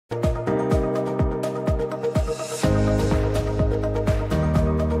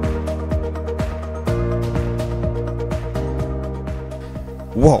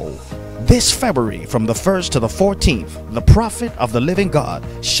Whoa! This February, from the 1st to the 14th, the prophet of the living God,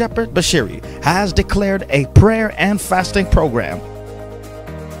 Shepherd Bushiri, has declared a prayer and fasting program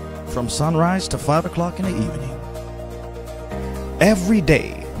from sunrise to 5 o'clock in the evening. Every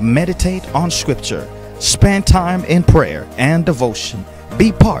day, meditate on scripture, spend time in prayer and devotion.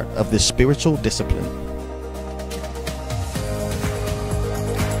 Be part of this spiritual discipline.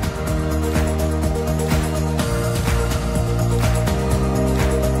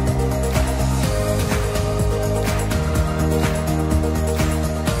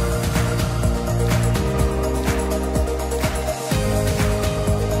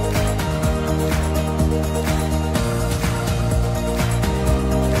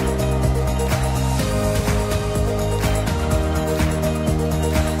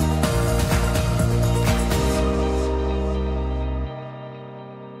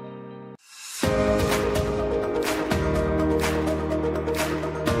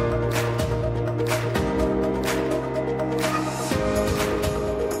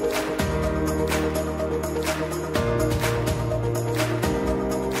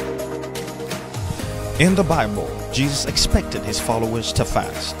 In the Bible, Jesus expected his followers to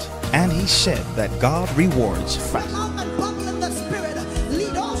fast, and he said that God rewards fasting.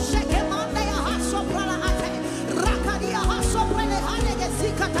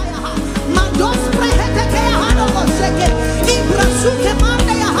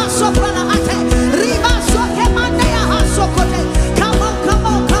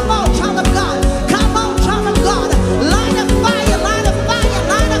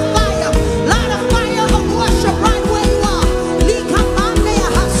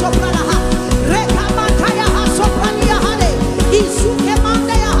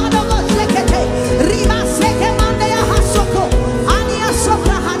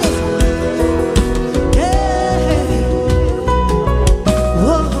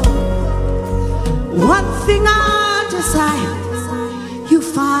 One thing I desire, you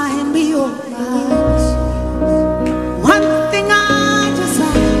find me, oh God. One thing I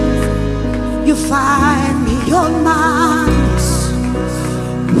desire, you find me, your minds.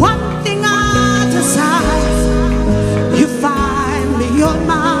 One thing I desire, you find me, your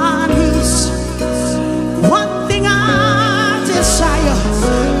minds. One thing I desire,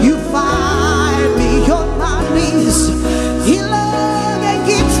 you find me, your minds. He loves and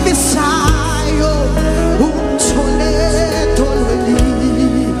gives me sight.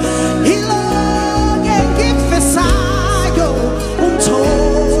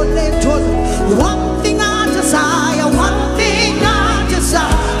 One thing I desire, one thing I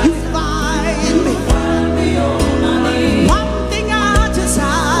desire, you find me. One thing I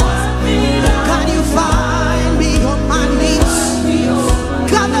desire.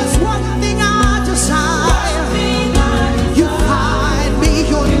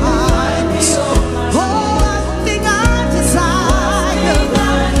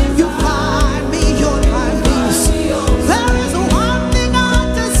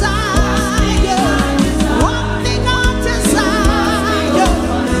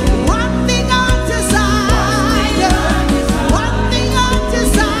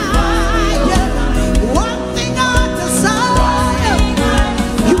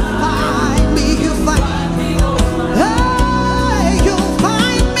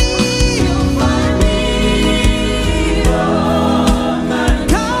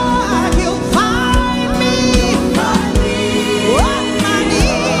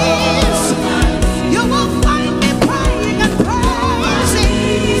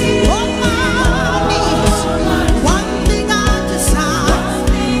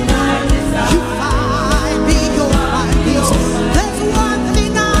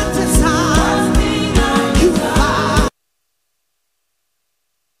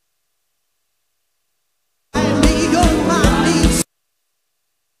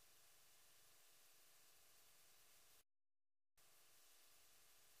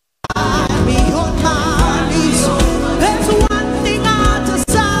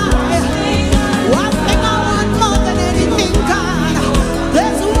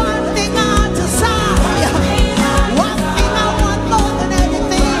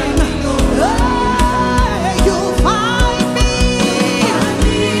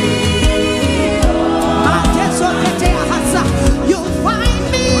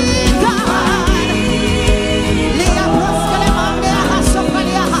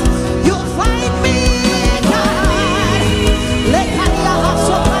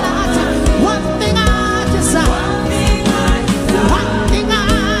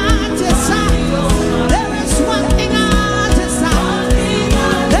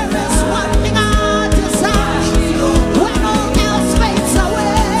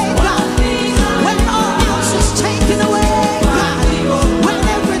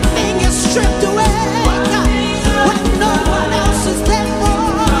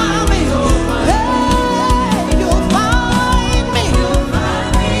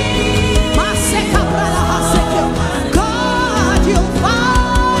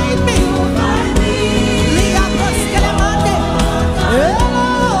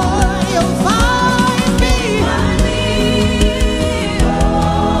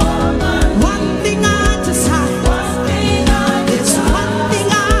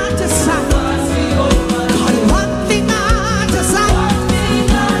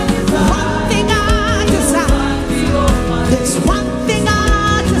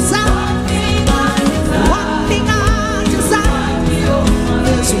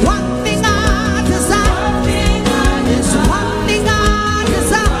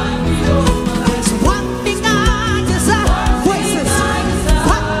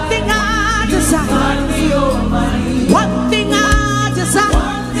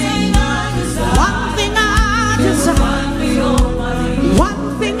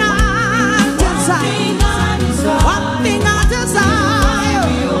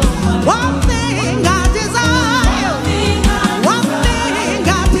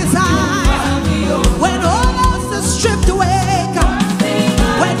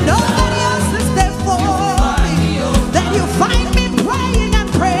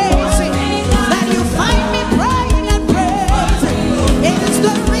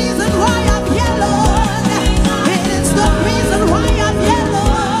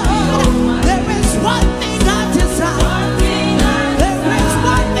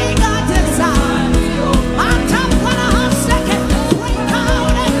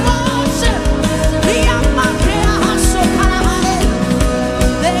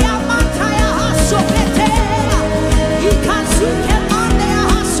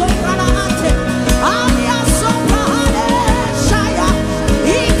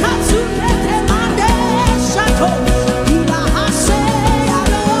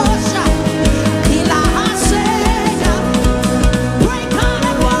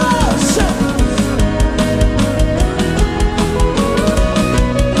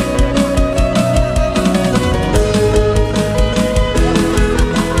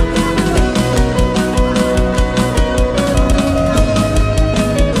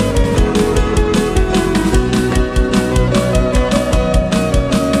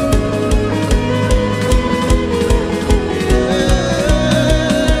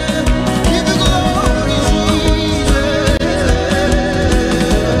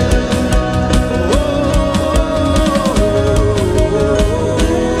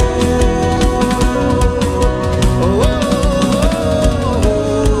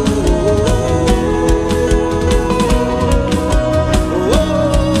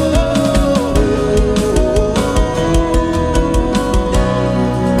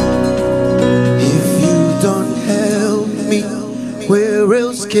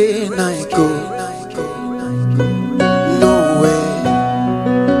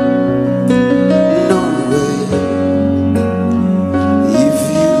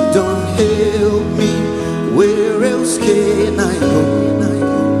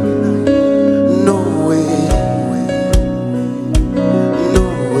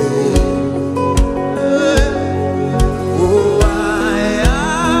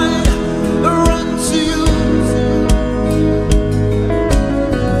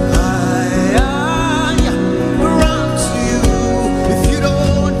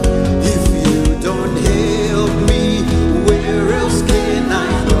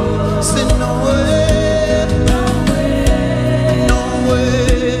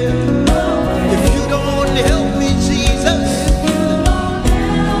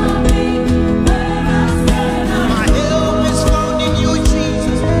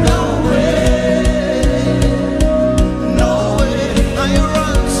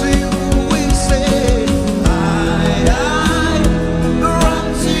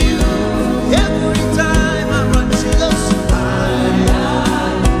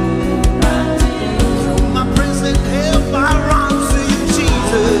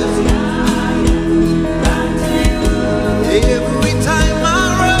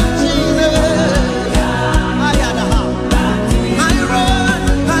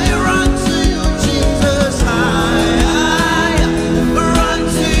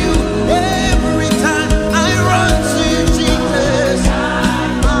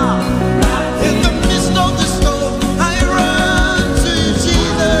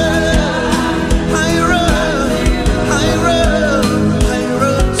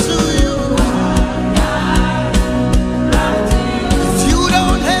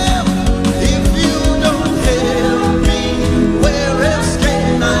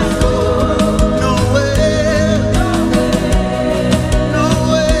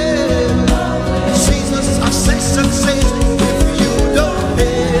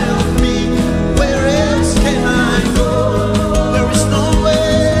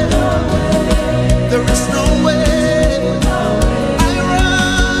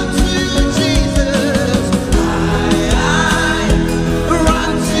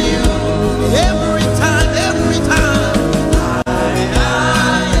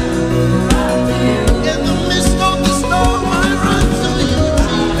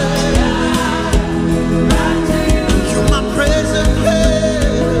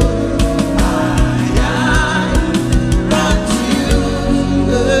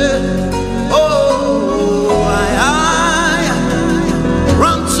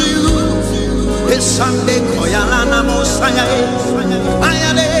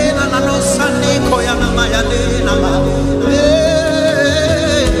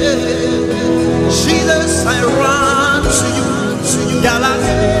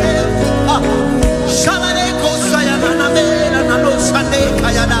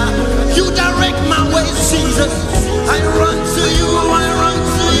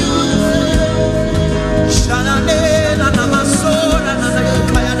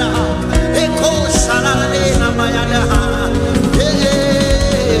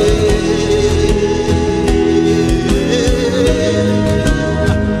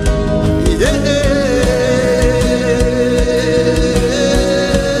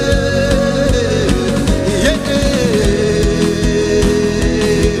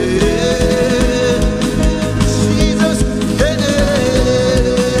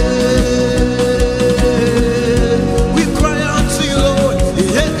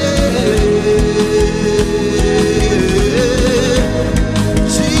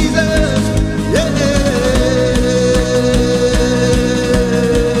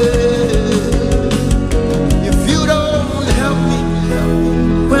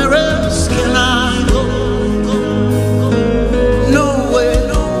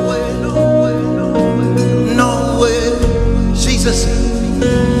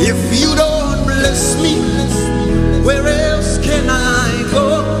 If you don't bless me, where else can I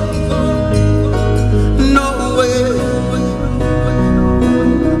go? Nowhere,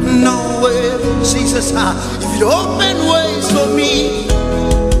 nowhere. Jesus, if you open ways for me,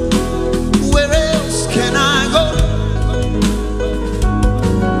 where else can I go?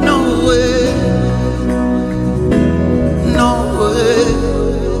 Nowhere, nowhere.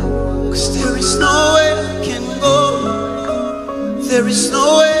 'Cause there is nowhere I can go. There is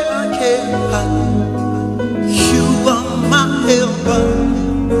nowhere I can hide. You are my helper.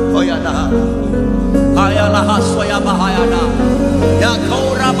 Oh yeah, ayala hasoya bahayana. Ya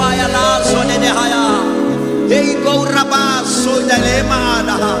kora bayala sonene haya. Ei kora ba soidele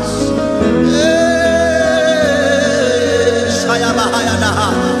madas. Saya bahayana.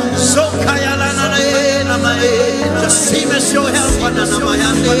 So kayala na na mae. Just see me show help na na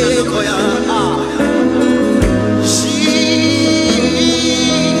mayande koya.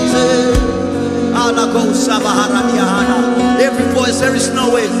 Every voice, there is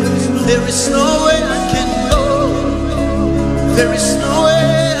no way. There is no way I can go. There is no way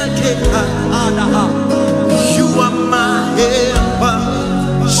I can hide. You are my helper.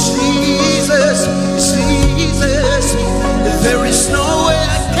 Jesus, Jesus. There is no way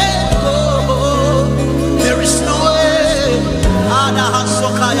I can go. There is no way.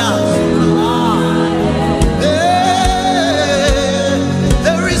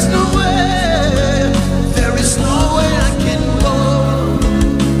 There is no way I can go.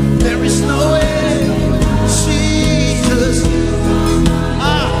 There is no way I can.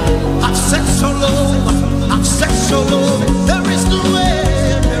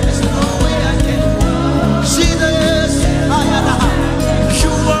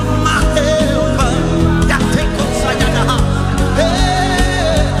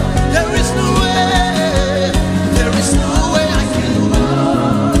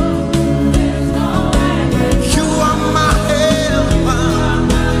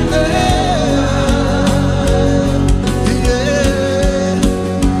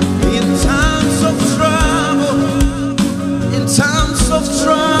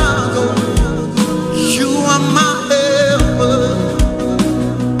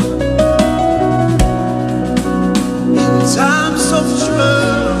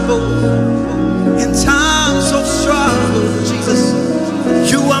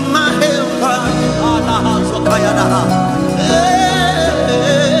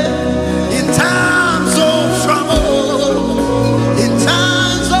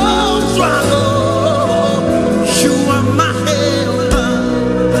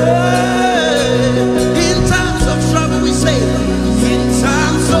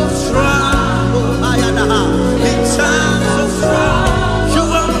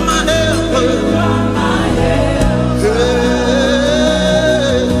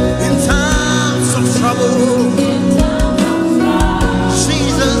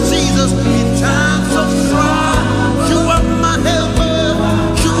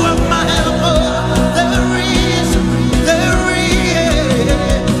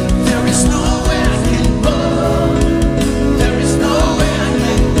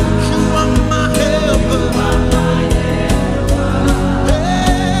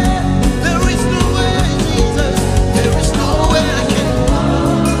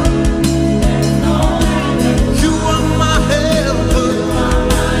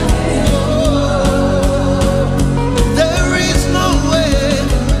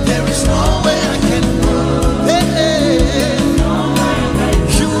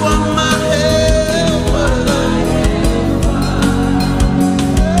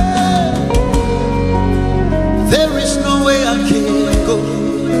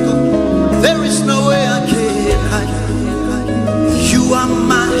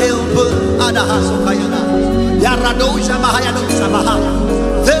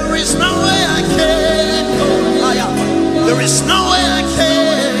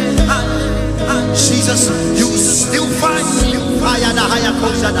 Jesus, you still find me.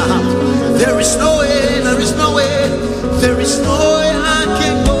 There is no way, there is no way, there is no way I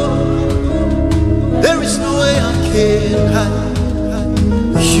can go. There is no way I can hide.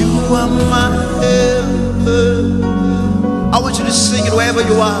 You are my helper. I want you to sing it wherever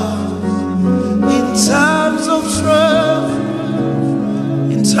you are. In times of trouble,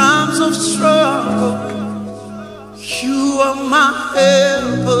 in times of struggle, you are my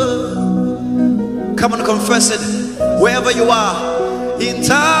helper. Come on, confess it wherever you are. In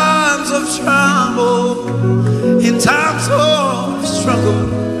times of trouble, in times of struggle,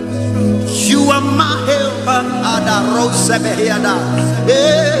 you are my helper.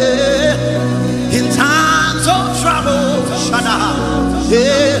 In times of trouble,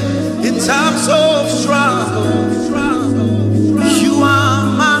 times of struggle, you are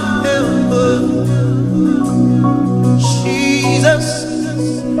my helper. Jesus,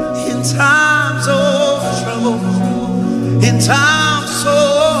 in times of trouble, in times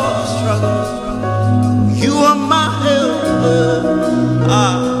of struggle, you are my helper.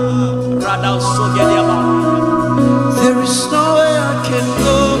 There is no way I can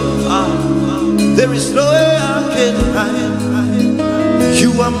go. There is no way I can hide.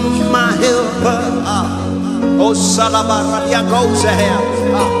 You are my helper. Oh, Salabaradia goes ahead.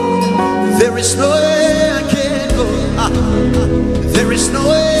 There is no way I can go. There is no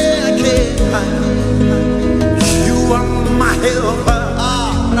way I can hide. You are my helper.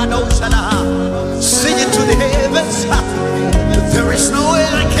 Sing it to the heavens. There is no way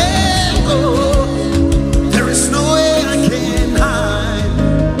I can go. There is no way I can hide.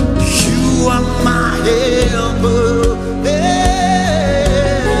 You are my helper.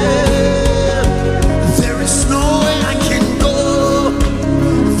 There is no way I can go.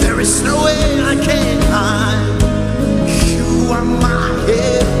 There is no way I can hide. You are my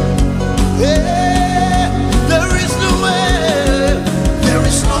helper. There is no way. There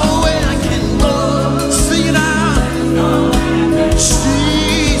is no way I can go. Sing it out.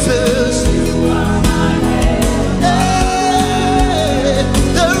 Jesus, you are my helper.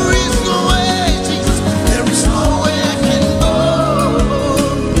 There is no way, Jesus. There is no way I can go.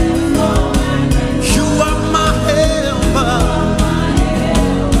 You are my helper.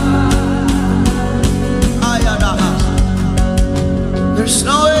 There's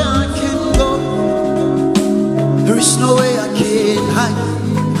no way I can go. There is no way I can hide.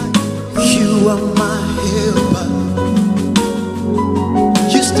 You are my helper.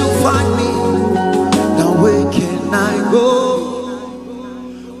 You still find me. Now where can I go?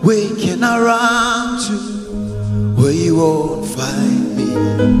 Where can I run to? Where you won't find me.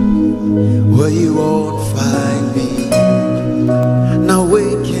 Where you won't find me. Now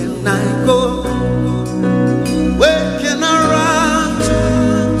where can I go? Where can I run to?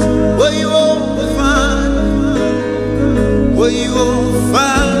 Where you won't find me. Where you won't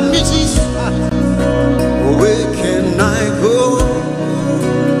find me, Jesus. Where can I go?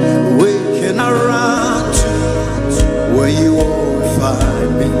 Where can I run to? Where you won't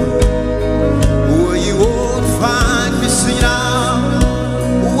find me. Where you won't find me. See now.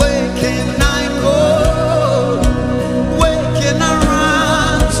 Where can I go? Where can I run?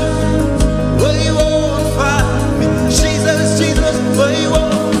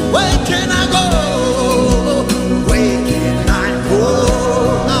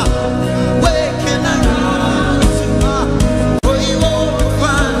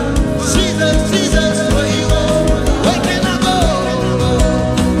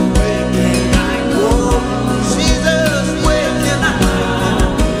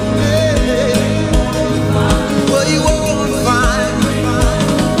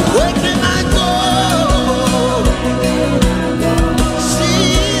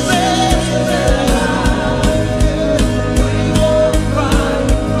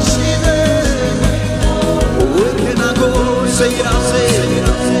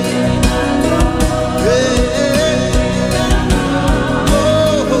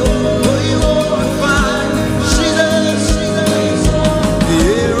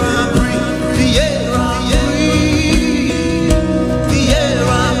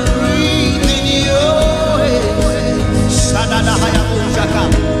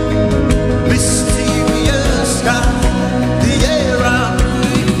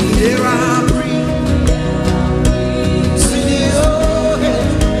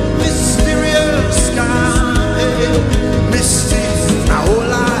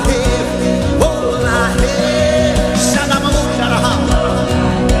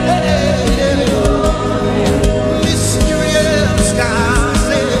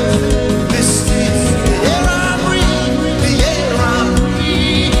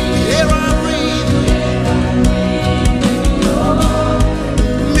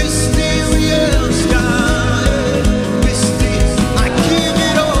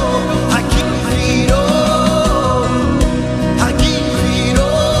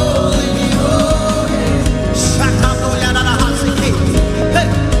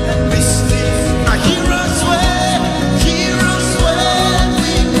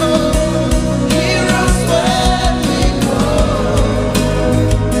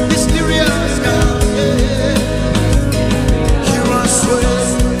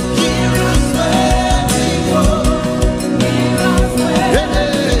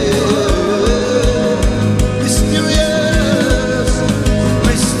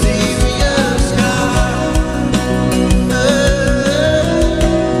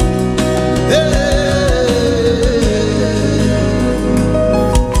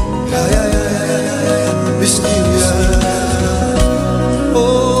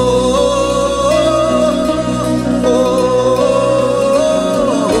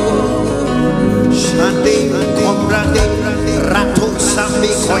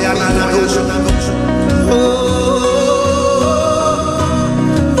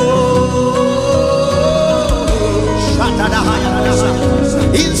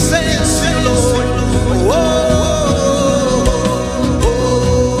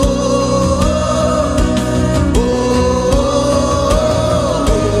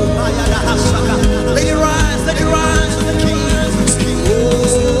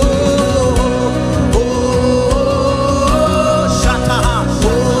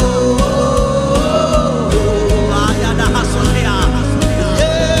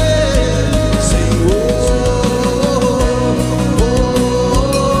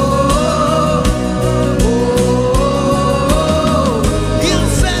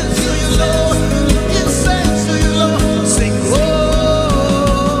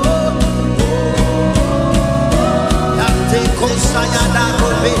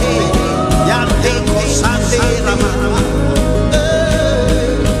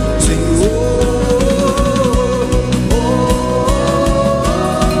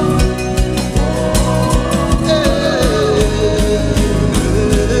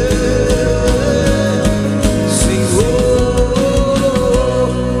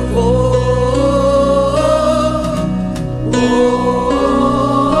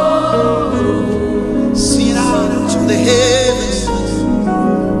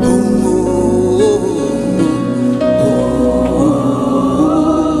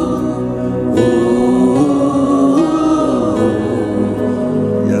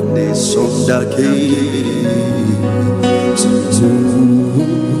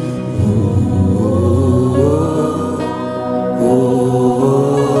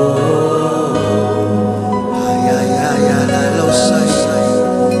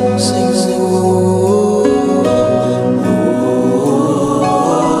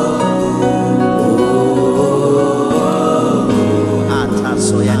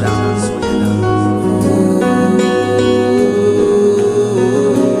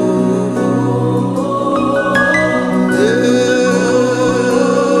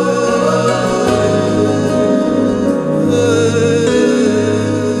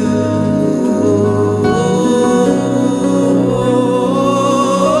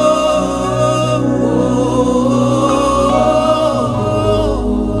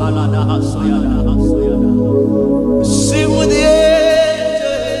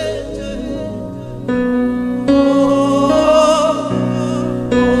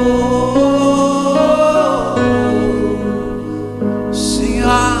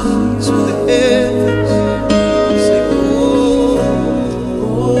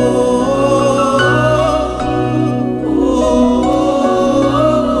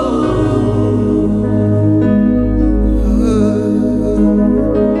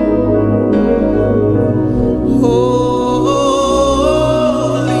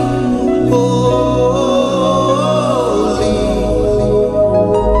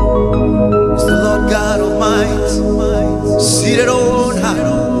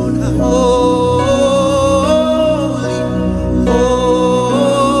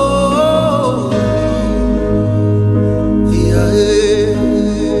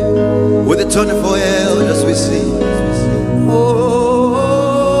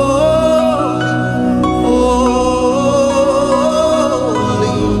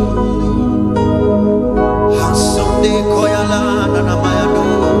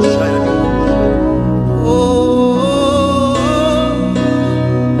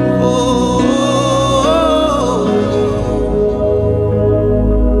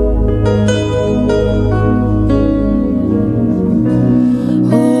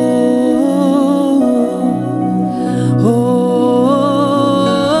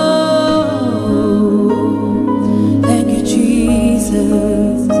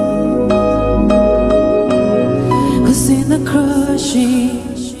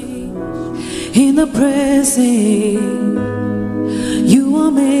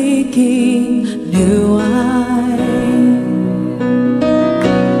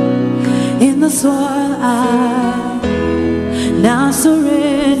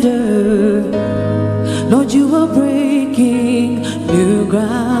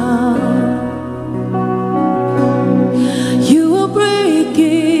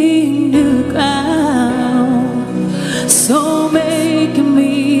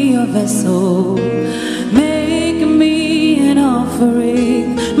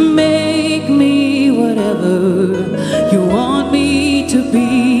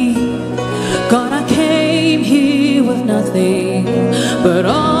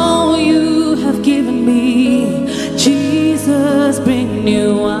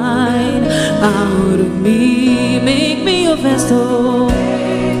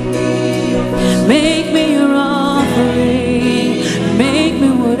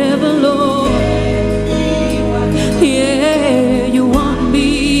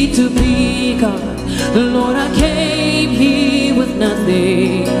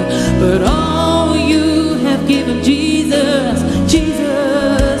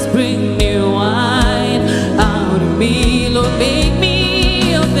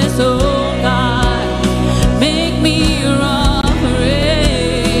 Make me your offering.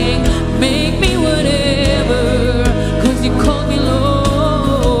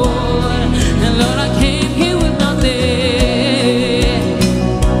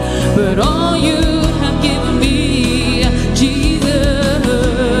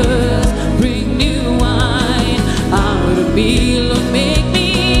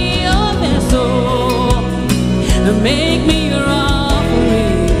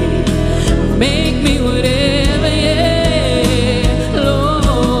 make me whatever, yeah.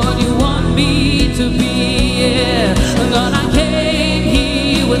 Lord, you want me to be, yeah. God, I came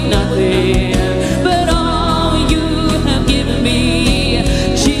here with nothing, but all you have given me.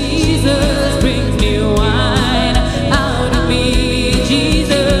 Jesus, bring new wine out of me.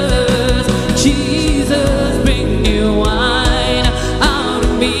 Jesus, Jesus, bring new wine out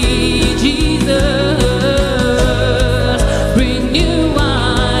of me. Jesus, bring new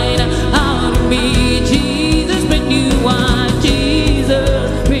wine out of me. Jesus, bring new wine.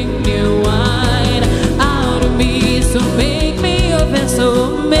 Jesus, bring new wine out of me. So make me a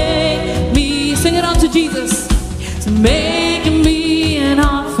vessel, make me, sing it out to Jesus. So make me an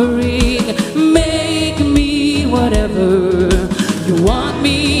offering, make me whatever you want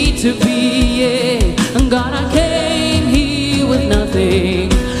me to be, yeah. God, I came here with nothing,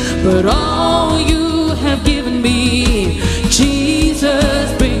 but all you have given me.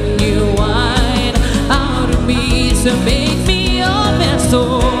 Jesus, bring new wine out of me. So make me a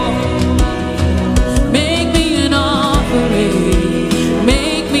vessel, make me an offering,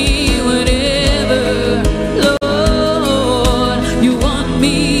 make me whatever, Lord, you want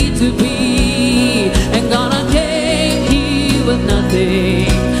me to be. And God, I came here with nothing,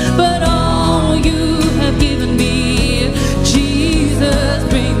 but all you have given me. Jesus,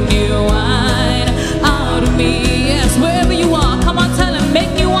 bring new wine out of me. Yes, wherever you are, come on, tell him,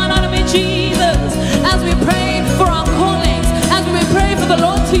 make new wine out of me, Jesus. As we pray for our callings, as we pray for the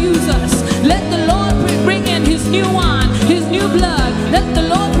Lord to use us, let the Lord bring in his new wine, his new blood. Let the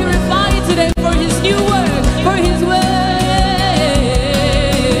Lord purify you today for his new word, for his word.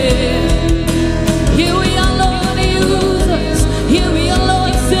 Here we are, Lord, use us. Here we are,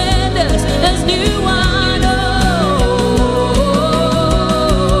 Lord, send us as new wine. Oh,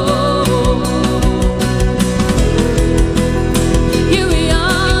 here we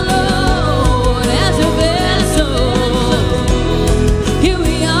are, Lord, as a vessel. Here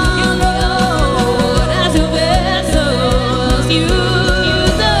we are, Lord, as a vessel.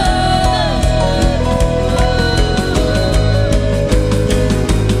 Use us.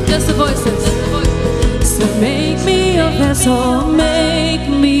 Just the voices. So make me a vessel, make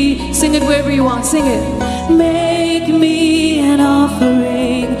me, sing it wherever you want, sing it. Make me an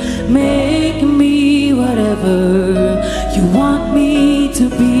offering, make me whatever you want me to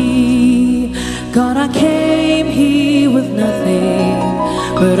be. God, I came here with nothing,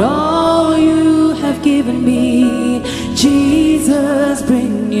 but all you have given me. Jesus,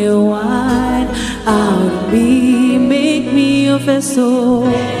 bring new wine out of me. Make me a vessel,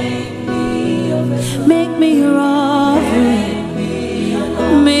 make me your offering,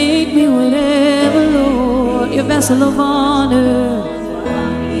 make me whatever, Lord, your vessel of honor.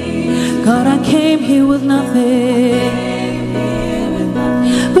 God, I came here with nothing,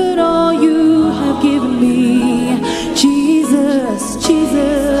 but all you have given me. Jesus,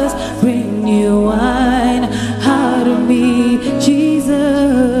 Jesus, bring new wine out of me.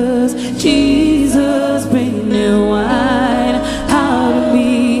 Jesus, Jesus, bring new wine out of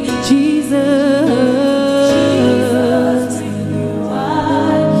me. Jesus,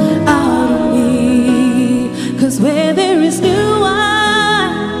 out of me. 'Cause where there is new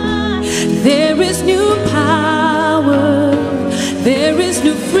wine, there is new power, there is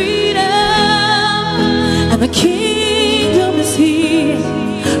new freedom, and the kingdom is here.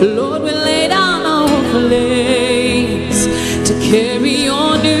 Lord, we lay down our flames to carry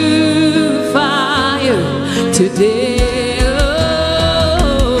on new fire today.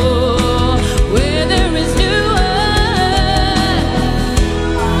 Oh, where there is new wine,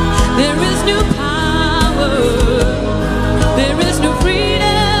 there is new power, there is new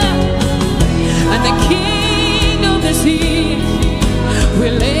freedom, and the kingdom is here. We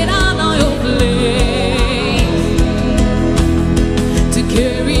lay down our flames to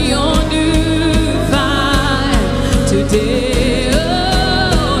carry on new fire today.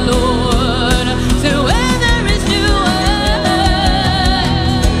 Oh Lord, so where there is new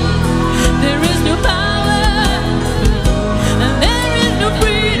wine, there is new power, and there is new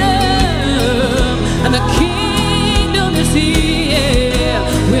freedom, and the kingdom is here.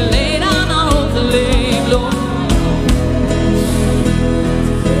 We lay down our flame, Lord.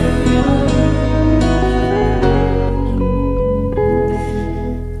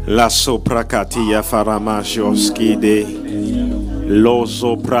 La sopra katia faramajoski de lo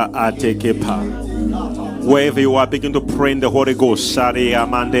sopra atekepa. Wherever you are, begin to pray in the Holy Ghost. Sari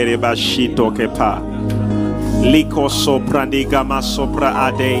amandere bashito kepa. Liko sopra ndigama sopra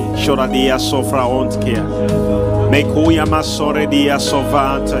ade. Shoradia sopra ontkia. Mekuya masore dia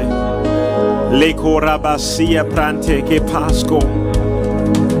sovante. Leko rabasia prante ke pasco.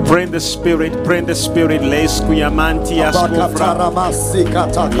 Pray in the spirit, pray in the spirit. Les kuyamanti ascofra.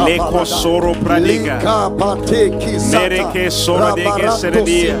 Leko soro pradiga. Mereke soro dege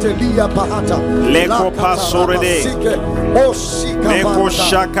seredia. Leko pasore de. Meko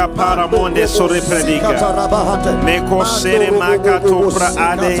shaka paramonde sore prediga. Meko sere makato pra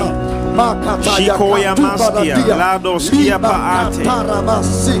ade. Shikoya maskia, lados kia paate.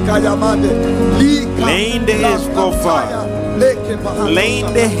 Leinde hefkofa.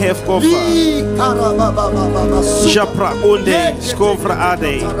 Leinde hefkofa. Japra unde skofra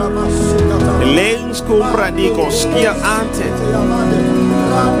ade. Lein skofra digo skia ante.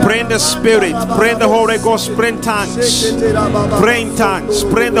 Pray in the spirit, pray in the Holy Ghost, pray in tongues. Pray in tongues,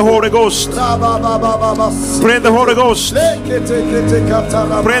 pray in the Holy Ghost. Pray in the Holy Ghost.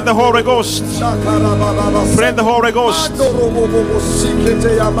 Pray in the Holy Ghost. Pray in the Holy Ghost.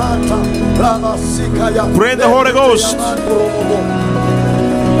 Pray in the Holy Ghost.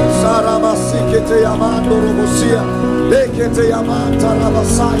 Lekete yamanta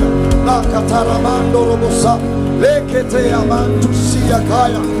rabasaya, la kataramando robosa, lekete yamantu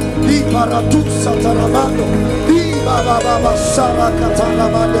siyakaya, li paratusa taramando, li baba baba sara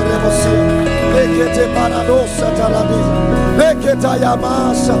kataramando rebosia, lekete paradosa tarabisa, lekete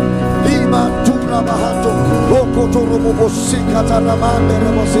yamasa, li mantura bahato, lokoto robosi kataramando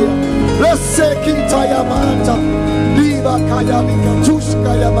rebosia, lesekita yamanta. Pray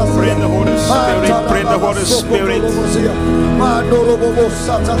in the Holy Spirit, pray in the Holy Spirit.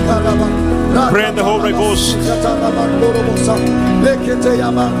 Pray in the Holy Ghost.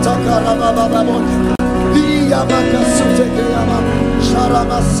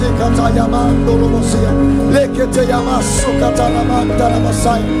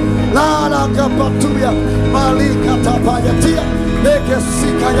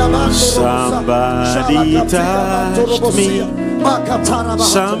 Somebody touched me.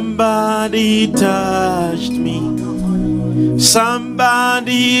 Somebody touched me.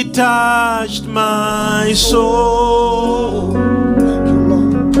 Somebody touched my soul. Thank you,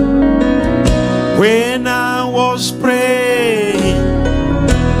 Lord. When I was praying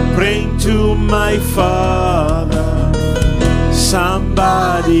to my Father,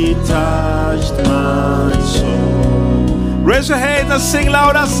 somebody touched my soul. Raise your hands and sing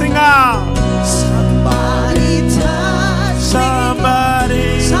louder, sing out. Somebody touched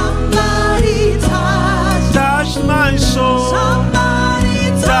Somebody touched my soul.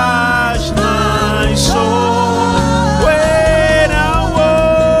 Somebody Touched my soul. When I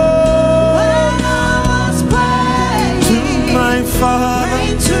was praying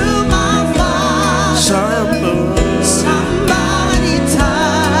to my Father, somebody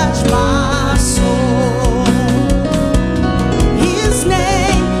touched my soul. His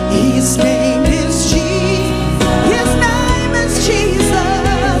name is Jesus. His name is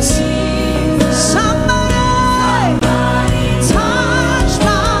Jesus. Somebody touched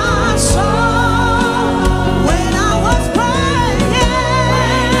my soul when I was praying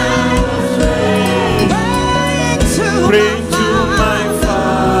to my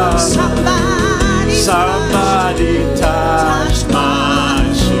Father. Somebody touched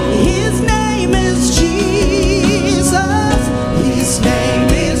my soul. His name is Jesus. His name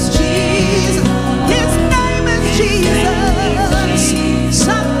is Jesus. His name is Jesus.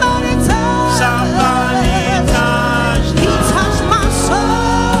 Somebody touched. He touched my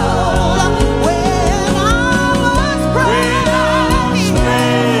soul when I was praying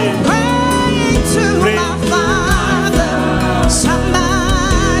to my Father.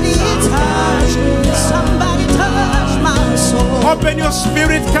 Somebody touched my soul. Open your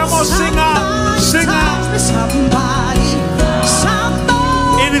spirit, come on, sing out, sing out. Somebody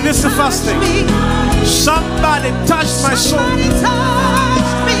In this fasting, somebody touched my soul. Somebody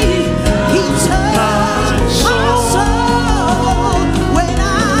touched me. He touched my soul when I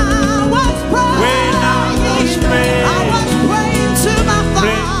was praying. I was praying to my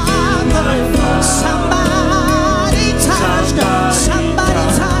Father. Somebody touched. Somebody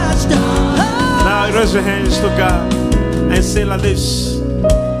touched. Now raise your hands to God and say like this.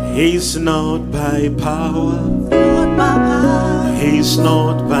 He's not by power, Lord, my power, he's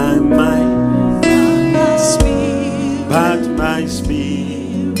not by might, my spirit, but my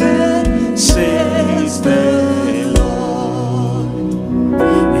spirit says the Lord.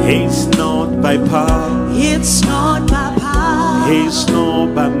 He's not by power, it's not by power, he's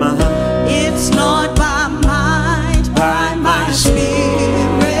not by might, it's not by might, by my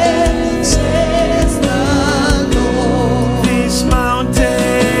spirit, says the Lord. this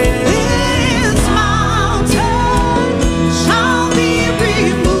mountain shall be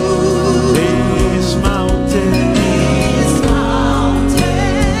removed. this mountain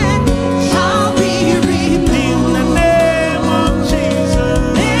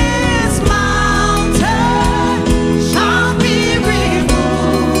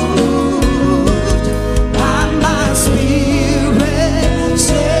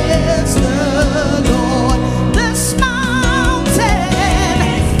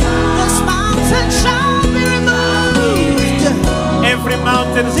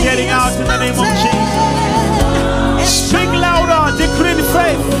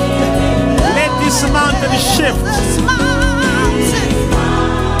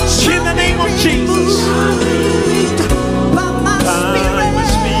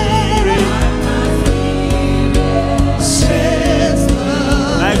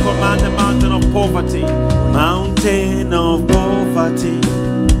poverty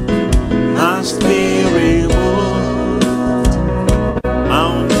must be removed.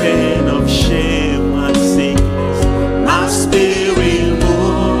 Mountain of shame and sickness must be removed.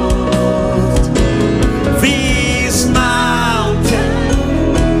 This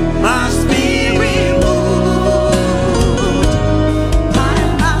mountain must be removed. By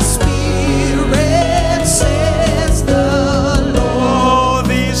my spirit, says the Lord. Oh,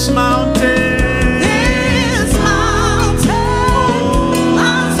 this mountain. This mountain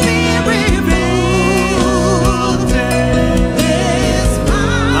must be removed. This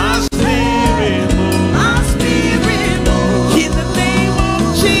Must be removed. must be removed. In the name of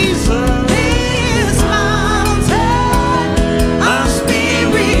Jesus. This mountain must be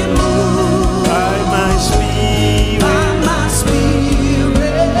removed. By my spirit. By my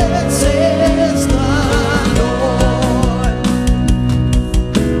spirit, says the Lord.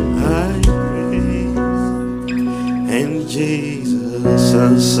 I pray, and Jesus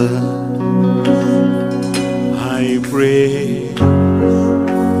answered. I pray,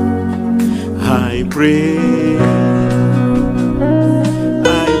 I pray,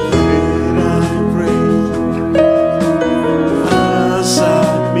 I pray, answer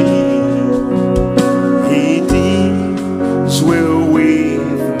me. It is well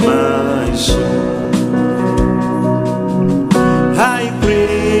with my soul. I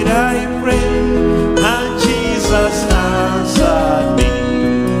prayed, and Jesus answered me.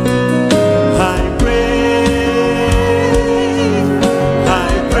 I prayed,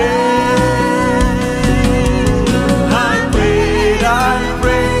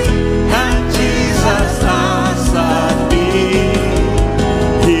 and Jesus answered me.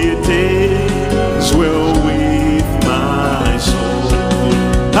 It is well with my soul.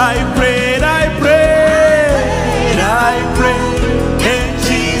 I prayed, and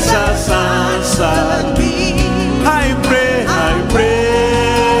Jesus answered me. I pray,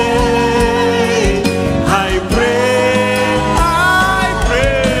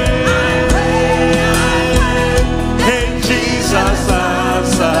 and Jesus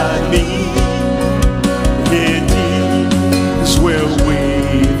answered me. It is well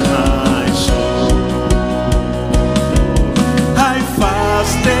with my soul. I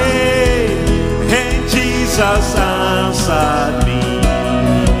fasted, and Jesus answered me.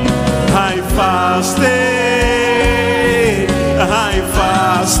 I fasted,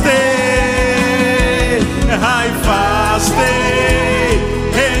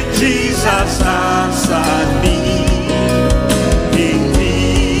 and Jesus answered me. It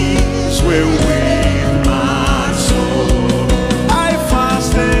is well with my soul. I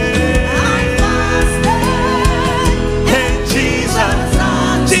fasted, and Jesus,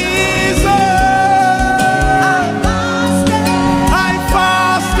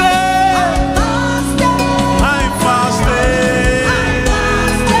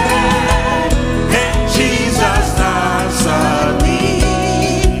 and Jesus answered me.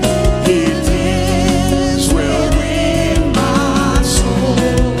 It is well with my soul.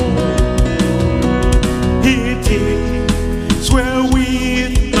 It is well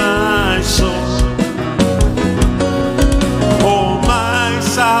with my soul. All my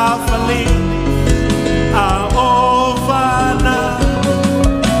sufferings are over now.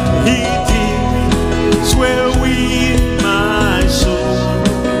 It is well with my soul.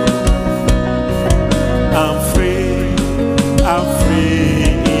 I'm free, I'm free.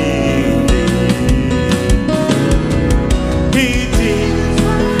 It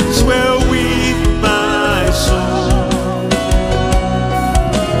is well with my soul.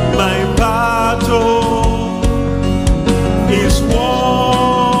 My battle is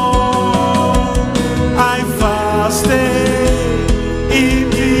won. I fasted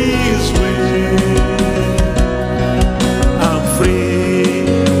in His way. I'm free,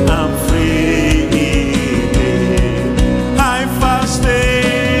 I'm free. I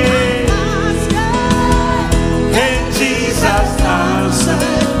fasted, and Jesus answered.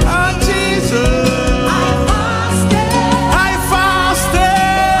 And Jesus, I fasted.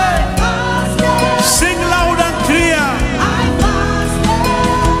 Sing loud and clear.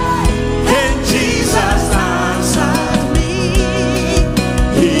 And Jesus answered me.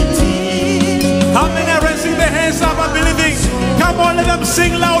 It is. How many are raising their hands up and believing? Come on, let them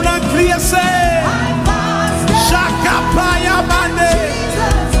sing loud and clear. Say, Shakapaya Mande,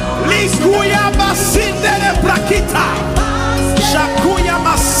 Likuya Masindere Prakita, Shakuya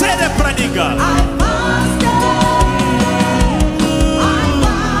Masere Pradiga.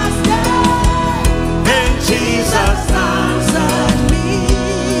 And Jesus answered me.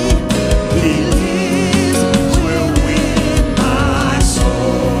 It is well with my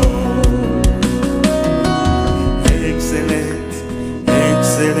soul. Excellent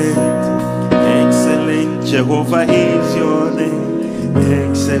Jehovah is your name.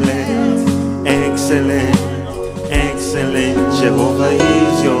 Excellent, excellent, excellent. Jehovah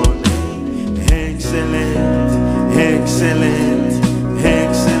is your name. Excellent, excellent,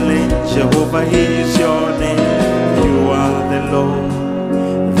 excellent. Jehovah is your name. You are the Lord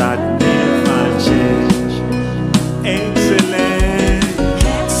that never change. Excellent,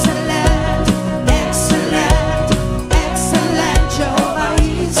 Excellent, excellent, excellent. Jehovah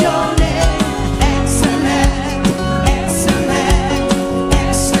is your name. Excellent, excellent,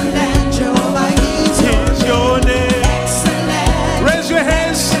 excellent. Jehovah is your name. excellent. Raise your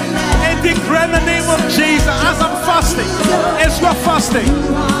hands and declare the name of Jesus as I'm fasting. As we're fasting.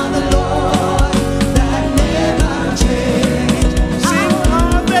 You are the Lord that never changes. Sing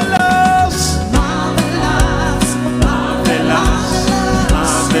marvelous, Marvelous, marvelous,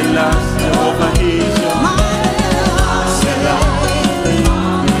 marvelous. Jehovah is your marvelous,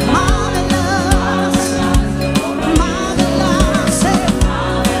 marvelous, marvelous,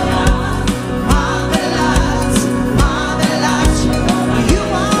 marvelous, marvelous. You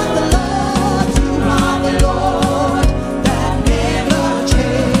are the Lord that never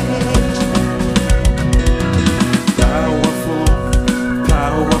changes. powerful,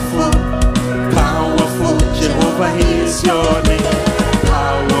 powerful, powerful. Jehovah is your name.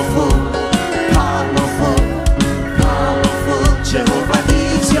 Powerful, powerful, powerful. Jehovah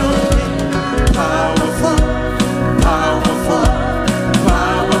is your name. Powerful, powerful,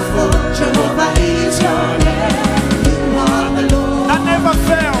 powerful. Jehovah is your name. You are the Lord I never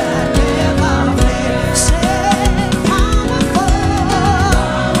fail. that never fails. Say, powerful.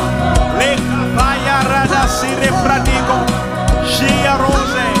 Leka vaya rada sire pradigo. Shia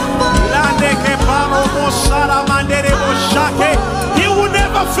rose. Lande ke paro mosara mandere boshake. He will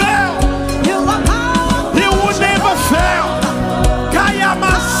never fail. You are powerful. He will never fail. Kaya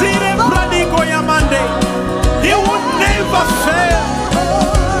masire pradigo yamande. He will never fail.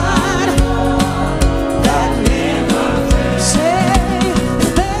 That never fails. Say,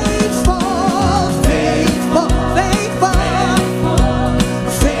 faithful, faithful, faithful,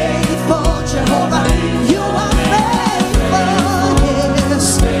 faithful, Jehovah. You are faithful, yes,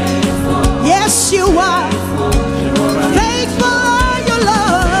 yes, you are. Faithful are you,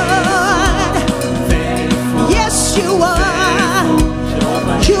 Lord. Yes, you are.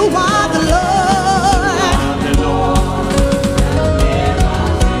 You are the Lord.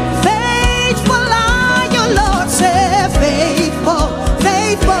 Faithful are you, Lord. Say faithful,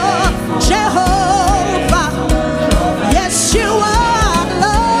 faithful, Jehovah. Yes, you are,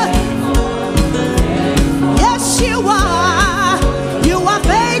 Lord. Yes, you are. You are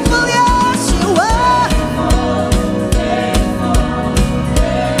faithful. Yes, you are.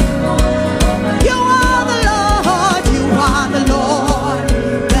 You are the Lord. You are the Lord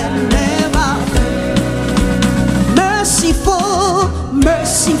that never merciful,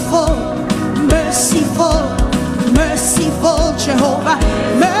 merciful, merciful, merciful, Jehovah.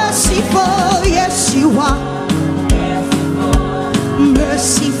 Merciful, yes, you are.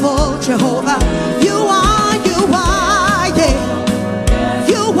 Merciful, Jehovah. You are, yeah.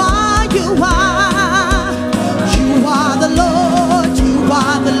 You are, you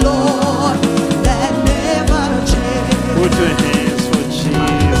are the Lord, that never changes. Put your hands for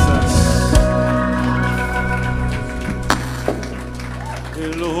Jesus. The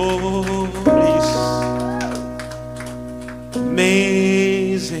Lord is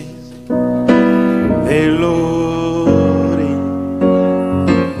amazing. The Lord is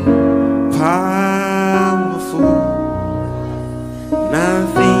powerful.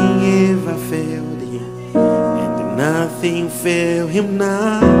 Nothing ever failed him, and nothing failed him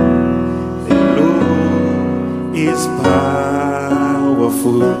now. The Lord is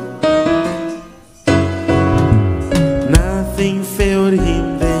powerful. Nothing failed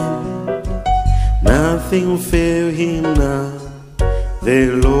him then, nothing failed him now. The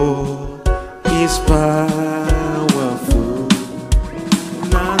Lord is powerful.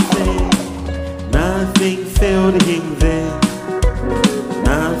 Nothing failed him then,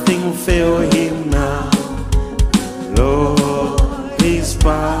 nothing failed him now. Lord is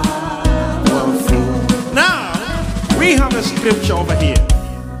powerful. Now, we have a scripture over here.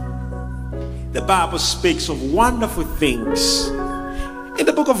 The Bible speaks of wonderful things. In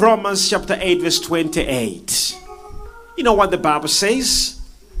the book of Romans chapter 8 verse 28. You know what the Bible says?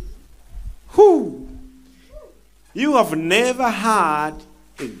 Who? You have never had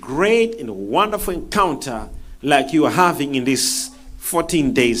a great and wonderful encounter like you are having in this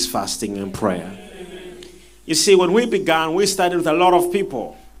 14 days fasting and prayer. You see, when we began, we started with a lot of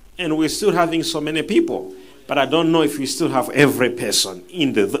people, and we're still having so many people. But I don't know if we still have every person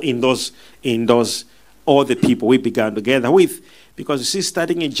in those all the people we began together with. Because you see,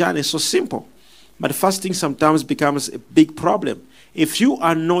 starting a journey is so simple. But fasting sometimes becomes a big problem. If you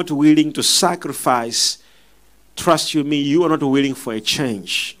are not willing to sacrifice, trust you me, you are not willing for a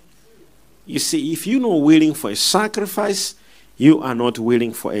change. You see, if you're not willing for a sacrifice, you are not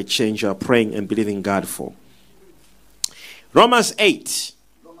willing for a change you are praying and believing God for. Romans 8.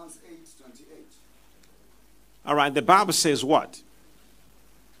 Romans 8:28. All right, the Bible says what?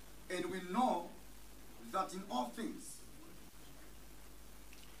 And we know that in all things,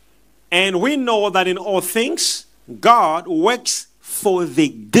 And we know that in all things, God works for the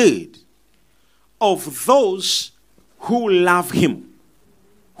good of those who love him,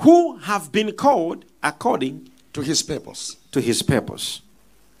 who have been called according to his purpose. to his purpose.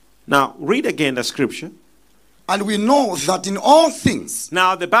 Now, read again the scripture. And we know that in all things,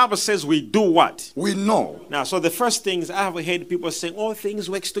 Now, the Bible says we do what? we know. Now, so the first things I have heard people saying, all things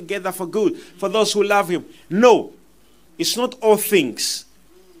works together for good, for those who love him. No, it's not all things.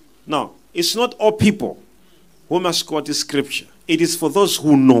 No, it's not all people who must quote the scripture. It is for those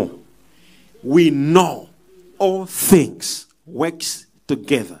who know. We know all things works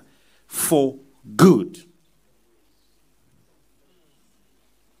together for good.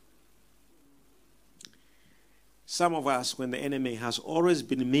 Some of us, when the enemy has always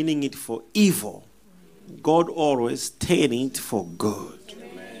been meaning it for evil, God always turning it for good.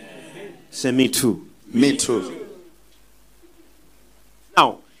 Amen. Say me too. Me too.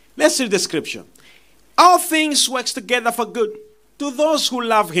 Now, let's read the scripture. All things works together for good to those who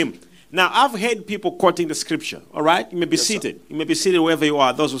love him. Now, I've heard people quoting the scripture, all right? You may be seated. You may be seated wherever you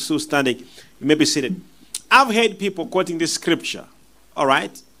are. Those who are still standing, you may be seated. I've heard people quoting this scripture, all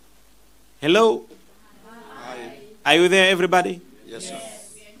right? Hello? Hi. Are you there, everybody? Yes, sir.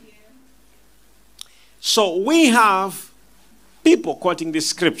 So we have people quoting this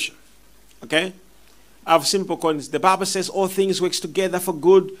scripture, okay? I've seen people quoting this. The Bible says all things works together for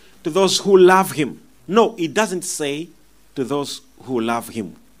good to those who love him. No, it doesn't say to those who love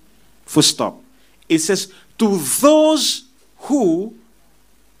him. Full stop. It says to those who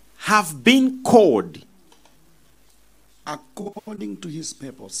have been called. According to his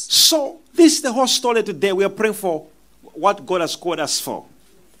purpose. So this is the whole story today. We are praying for what God has called us for.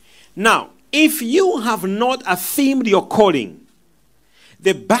 Now, if you have not affirmed your calling,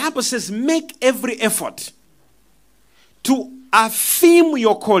 the Bible says make every effort to affirm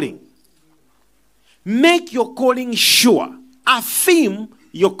your calling. Make your calling sure. Affirm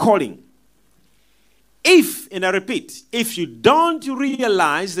your calling. If, and I repeat, if you don't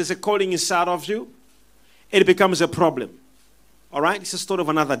realize there's a calling inside of you, it becomes a problem. All right? It's a story of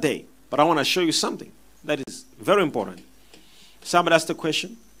another day. But I want to show you something that is very important. Somebody asked the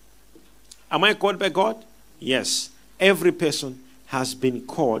question, am I called by God? Yes. Every person has been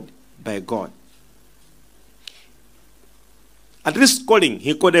called by God. At least calling,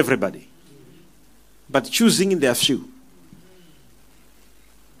 he called everybody. But choosing, there are few.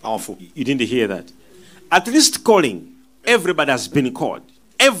 Powerful. You didn't hear that. At least calling, everybody has been called.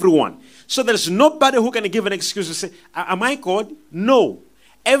 Everyone. So there's nobody who can give an excuse to say, am I called? No.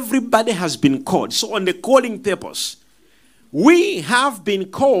 Everybody has been called. So on the calling purpose, we have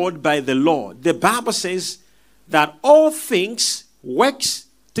been called by the Lord. The Bible says that all things works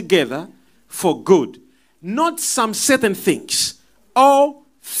together for good. Not some certain things. All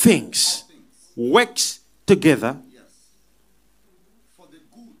things works together. Yes. For the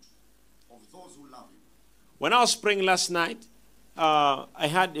good of those who love him. When I was praying last night, I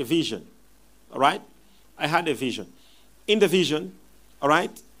had a vision. All right? I had a vision. In the vision, all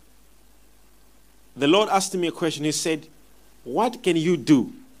right, the Lord asked me a question. He said, what can you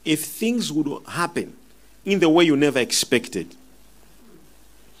do if things would happen in the way you never expected?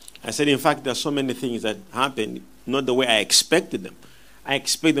 I said, in fact, there are so many things that happen not the way I expected them. I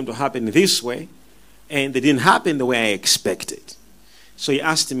expect them to happen this way, and they didn't happen the way I expected. So he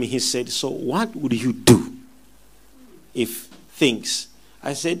asked me, he said, so what would you do if things...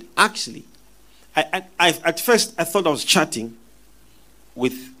 I said, actually, at first I thought I was chatting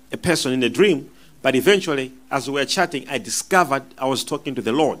with a person in a dream, but eventually, as we were chatting, I discovered I was talking to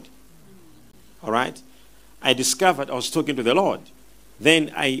the Lord. All right? I discovered I was talking to the Lord.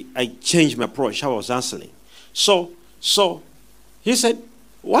 Then I changed my approach, how I was answering. So he said,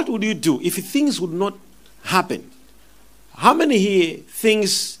 what would you do if things would not happen? How many here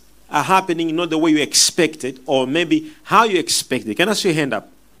things are happening not the way you expected, or maybe how you expected? Can I see your hand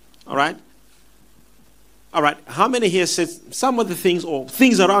up? All right? All right. How many here said some of the things or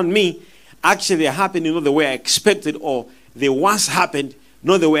things around me actually are happening not the way I expected, or they once happened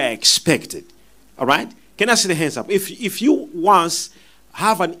not the way I expected? All right? Can I see the hands up? If you once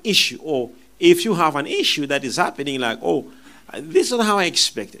have an issue or if you have an issue that is happening, like, oh, this is not how I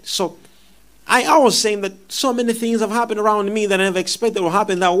expected. So I was saying that so many things have happened around me that I never expected will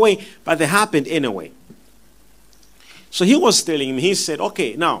happen that way, but they happened anyway. So he was telling me, he said,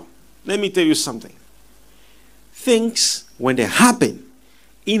 okay, now, let me tell you something. Things, when they happen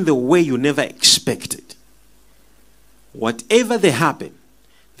in the way you never expected, whatever they happen,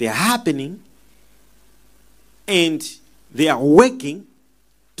 they are happening and they are working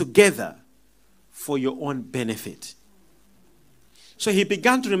together for your own benefit. So he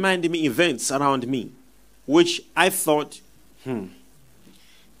began to remind me events around me, which I thought, they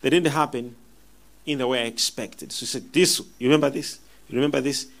didn't happen in the way I expected. So he said, this, you remember this? You remember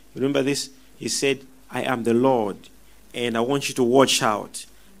this? You remember this? He said, I am the Lord, and I want you to watch out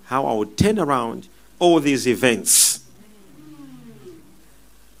how I will turn around all these events.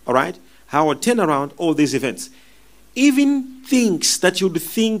 All right? How I will turn around all these events. Even things that you'd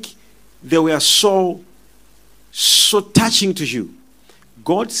think they were so touching to you.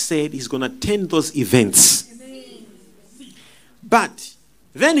 God said he's going to turn those events. But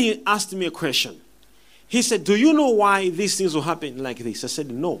then he asked me a question. He said, do you know why these things will happen like this? I said,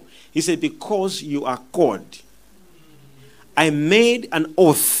 no. He said, because you are called. I made an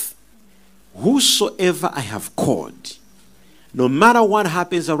oath. Whosoever I have called, no matter what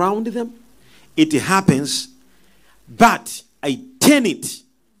happens around them, it happens, but I turn it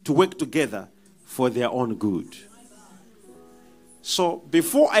to work together for their own good. So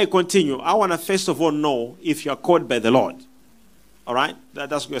before I continue, I want to first of all know if you are called by the Lord. All right?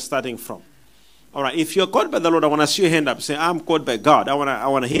 That's where we're starting from. All right, if you're called by the Lord, I want to see your hand up. Say, I'm called by God. I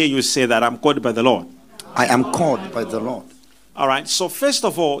want to hear you say that I'm called by the Lord. I am called by the Lord. All right, so first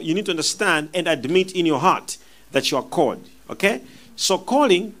of all, you need to understand and admit in your heart that you are called. Okay? So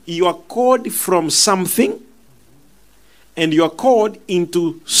calling, you are called from something and you are called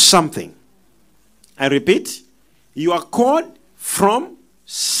into something. I repeat, you are called from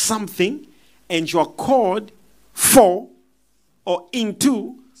something and you are called for or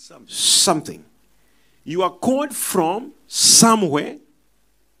into something. You are called from somewhere.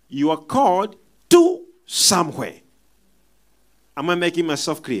 You are called to somewhere. Am I making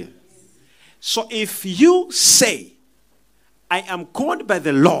myself clear? So if you say, I am called by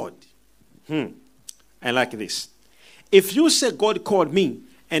the Lord. I like this. If you say God called me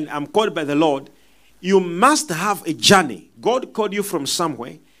and I'm called by the Lord, you must have a journey. God called you from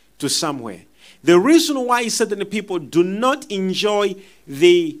somewhere to somewhere. The reason why certain people do not enjoy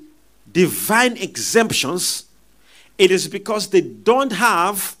the divine exemptions, it is because they don't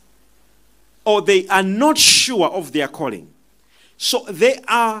have or they are not sure of their calling. So there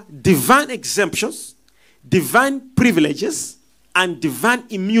are divine exemptions, divine privileges, and divine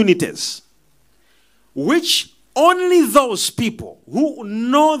immunities, which only those people who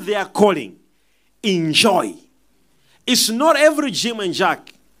know their calling enjoy. It's not every Jim and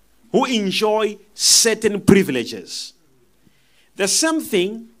Jack who enjoy certain privileges. The same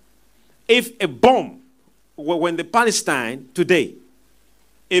thing if a bomb, when the Palestine today,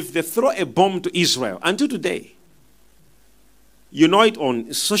 if they throw a bomb to Israel, until today, you know it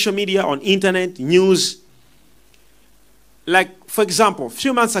on social media, on internet, news. Like, for example, a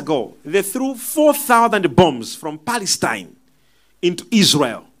few months ago, they threw 4,000 bombs from Palestine into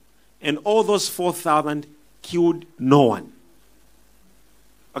Israel. And all those 4,000 killed no one.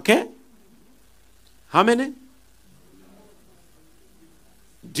 Okay? How many?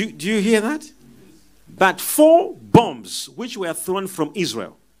 Do you hear that? But 4 bombs which were thrown from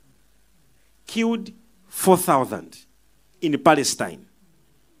Israel killed 4,000 in Palestine.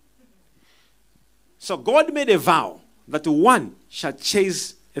 So God made a vow that one shall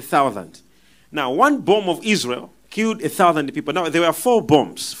chase 1,000. Now, one bomb of Israel killed 1,000 people. Now, there were 4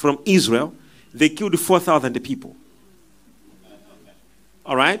 bombs from Israel. They killed 4,000 people.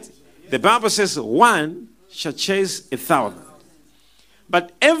 All right? The Bible says one shall chase 1,000.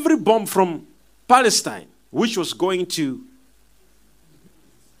 But every bomb from Palestine, which was going to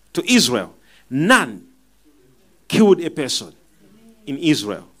Israel, none killed a person in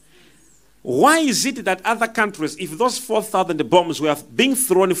Israel. Why is it that other countries, if those 4,000 bombs were being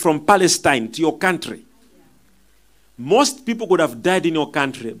thrown from Palestine to your country, most people would have died in your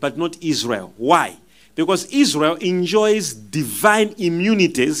country, but not Israel? Why? Because Israel enjoys divine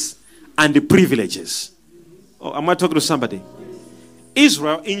immunities and the privileges. Oh, am I talking to somebody?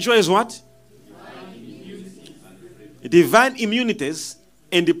 Israel enjoys what? Divine immunities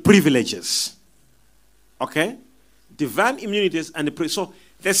and the privileges. Okay? Divine immunities and the privileges. So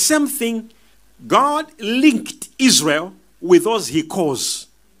the same thing, God linked Israel with those he calls.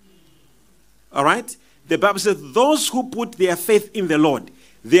 All right? The Bible says, those who put their faith in the Lord,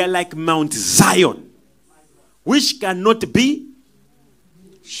 They are like Mount Zion, which cannot be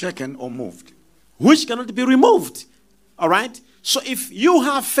shaken or moved. Which cannot be removed. All right? So if you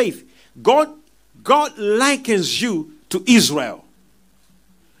have faith, God likens you to Israel.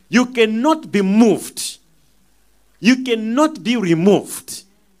 You cannot be moved. You cannot be removed.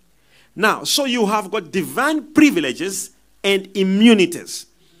 Now, so you have got divine privileges and immunities.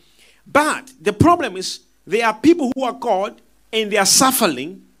 But the problem is there are people who are called and they are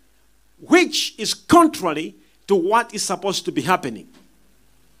suffering, which is contrary to what is supposed to be happening.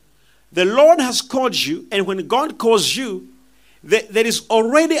 The Lord has called you, and when God calls you, there is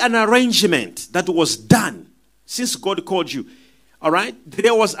already an arrangement that was done since God called you. All right?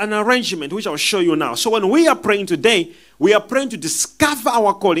 There was an arrangement which I'll show you now. So when we are praying today, we are praying to discover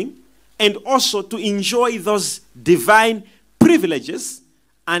our calling and also to enjoy those divine privileges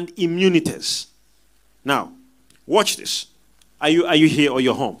and immunities. Now, watch this. Are you here or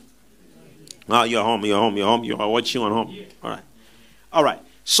you're home? Oh, you're home. You are watching on home. All right.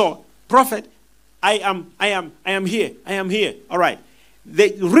 So, prophet, I am here. All right.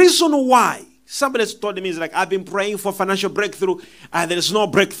 The reason why somebody told me is like, I've been praying for financial breakthrough. There is no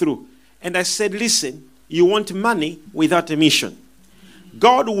breakthrough. And I said, listen, you want money without a mission.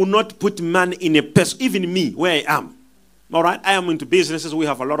 God will not put money in a person, even me, where I am. All right. I am into businesses. We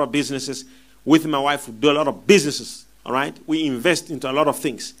have a lot of businesses. With my wife, we do a lot of businesses. All right. We invest into a lot of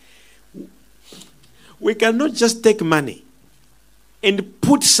things. We cannot just take money and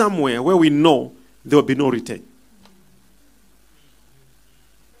put somewhere where we know there will be no return.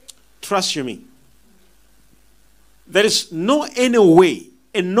 Trust you me. There is no any way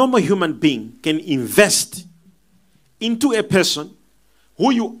a normal human being can invest into a person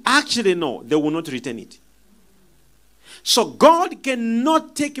who you actually know they will not return it. So God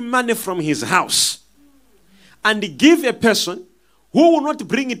cannot take money from his house and give a person who will not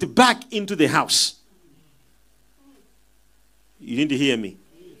bring it back into the house. You need to hear me.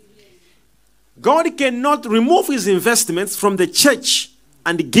 God cannot remove his investments from the church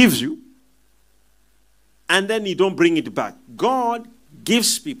and gives you, and then you don't bring it back. God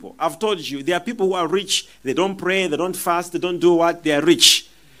gives people. I've told you, there are people who are rich. They don't pray, they don't fast, they don't do what? They are rich.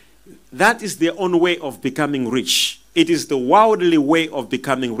 That is their own way of becoming rich. It is the worldly way of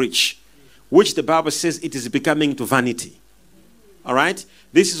becoming rich, which the Bible says it is becoming to vanity. All right?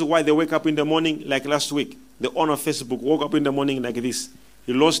 This is why they wake up in the morning, like last week. The owner of Facebook woke up in the morning like this.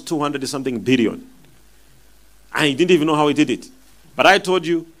 He lost 200-something billion. And he didn't even know how he did it. But I told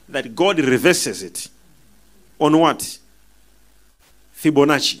you that God reverses it. On what?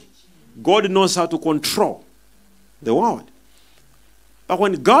 Fibonacci. God knows how to control the world. But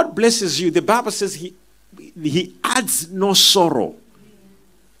when God blesses you, the Bible says he adds no sorrow.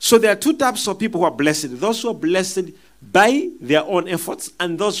 So there are two types of people who are blessed. Those who are blessed by their own efforts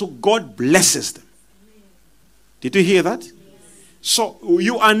and those who God blesses them. Did you hear that? So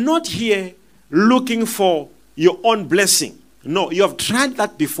you are not here looking for your own blessing. No, you have tried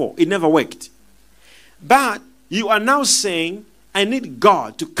that before. It never worked. But you are now saying, I need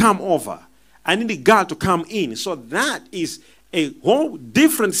God to come over. I need God to come in. So that is a whole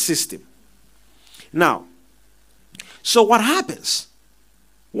different system. Now, so what happens?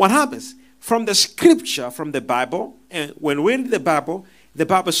 What happens? From the scripture, from the Bible, and when we read the Bible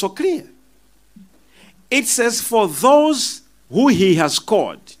is so clear. It says, for those who he has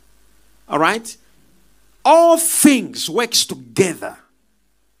called, all right, all things works together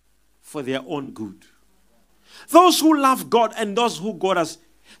for their own good. Those who love God and those who God has.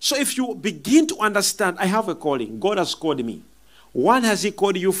 So if you begin to understand, I have a calling. God has called me. What has he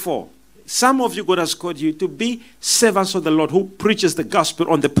called you for? Some of you, God has called you to be servants of the Lord who preaches the gospel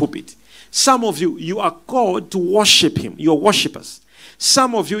on the pulpit. Some of you, you are called to worship him. You are worshipers.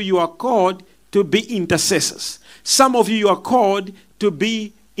 Some of you, you are called to be intercessors. Some of you, you are called to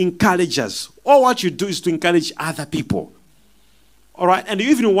be encouragers. All what you do is to encourage other people. All right? And you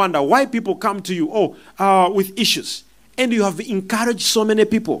even wonder why people come to you, with issues. And you have encouraged so many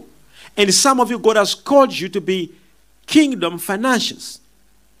people. And some of you, God has called you to be kingdom financiers.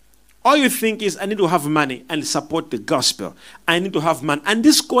 All you think is, I need to have money and support the gospel. I need to have money. And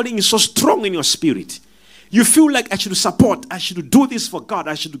this calling is so strong in your spirit. You feel like I should support. I should do this for God.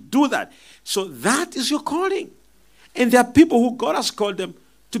 I should do that. So that is your calling. And there are people who God has called them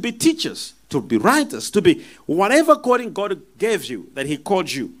to be teachers, to be writers, to be whatever calling God gave you, that he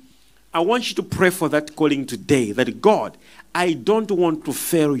called you. I want you to pray for that calling today. That God, I don't want to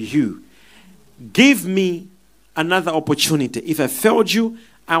fail you. Give me another opportunity. If I failed you,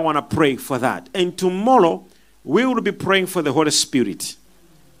 I want to pray for that. And tomorrow, we will be praying for the Holy Spirit.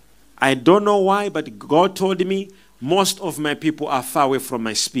 I don't know why, but God told me most of my people are far away from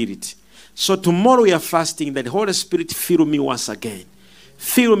my spirit. So tomorrow we are fasting that the Holy Spirit fill me once again.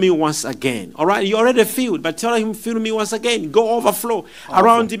 Fill me once again. All right, you already filled, but tell him, fill me once again. Go overflow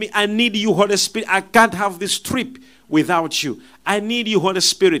around me. I need you, Holy Spirit. I can't have this trip without you. I need you, Holy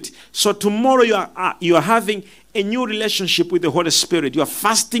Spirit. So tomorrow you are having a new relationship with the Holy Spirit. You are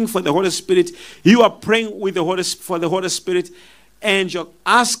fasting for the Holy Spirit. You are praying with for the Holy Spirit, and you're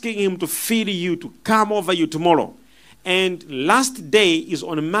asking him to fill you, to come over you tomorrow. And last day is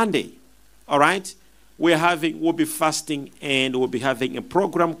on Monday. All right. We'll be fasting, and we'll be having a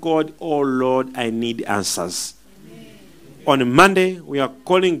program called "Oh Lord, I Need Answers." Amen. On Monday, we are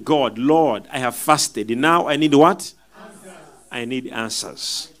calling God, Lord, I have fasted. Now I need what? Answers. I need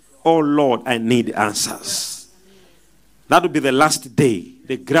answers. Oh Lord, I need answers. That will be the last day,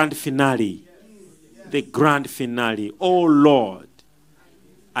 the grand finale. The grand finale. Oh Lord,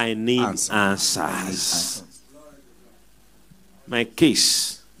 I need answers. My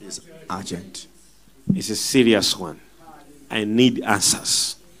case is urgent. It's a serious one. I need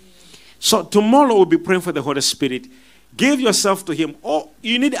answers. So tomorrow we'll be praying for the Holy Spirit. Give yourself to him. Oh,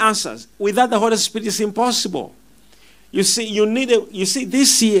 you need answers. Without the Holy Spirit, it's impossible. You see,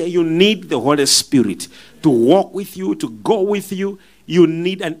 this year you need the Holy Spirit to walk with you, to go with you. You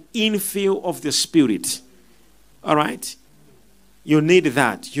need an infill of the Spirit. All right? You need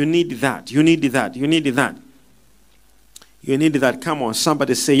that. You need that. You need that. You need that. You need that. Come on,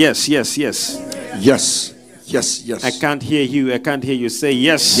 somebody say yes, yes, yes. Yes, yes, yes. I can't hear you. I can't hear you. Say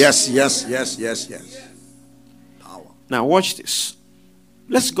yes. Yes, yes, yes, yes, yes. Power. Now watch this.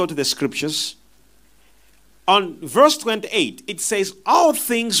 Let's go to the scriptures. On verse 28, it says, all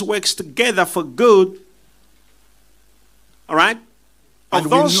things works together for good. All right? Of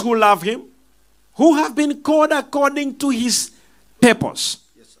those who love him, who have been called according to his purpose.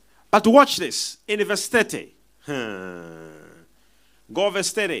 Yes, sir. But watch this. In verse 30. Go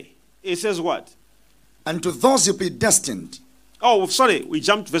verse 30. It says what? And to those who predestined. Oh, sorry. We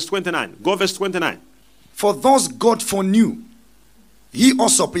jumped to verse 29. Go verse 29. For those God foreknew, he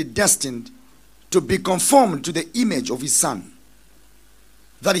also predestined to be conformed to the image of his Son,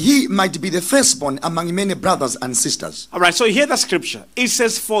 that he might be the firstborn among many brothers and sisters. All right, so hear the scripture. It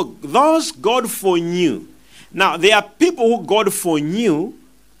says, for those God foreknew. Now, there are people who God foreknew,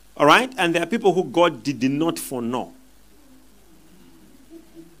 all right, and there are people who God did not foreknow.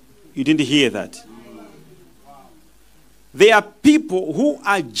 You didn't hear that? There are people who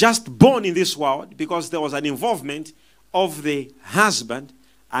are just born in this world because there was an involvement of the husband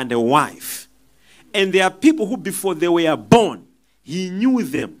and the wife. And there are people who before they were born, he knew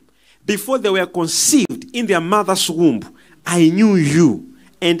them. Before they were conceived in their mother's womb, I knew you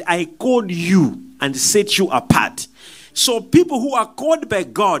and I called you and set you apart. So people who are called by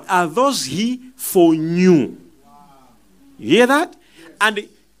God are those he foreknew. You hear that? And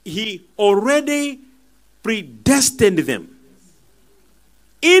he already predestined them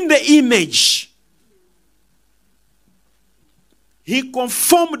in the image. He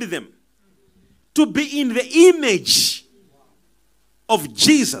conformed them to be in the image of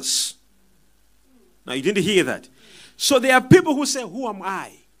Jesus. Now, you didn't hear that. So there are people who say, who am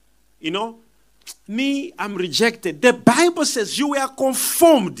I? You know, me, I'm rejected. The Bible says you were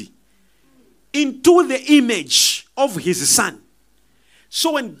conformed into the image of his Son.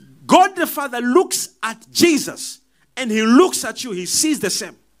 So when God the Father looks at Jesus and he looks at you, he sees the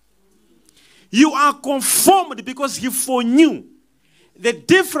same. You are conformed because he foreknew. The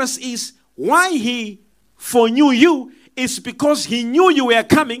difference is why he foreknew you is because he knew you were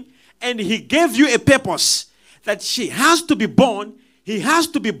coming and he gave you a purpose that she has to be born. He has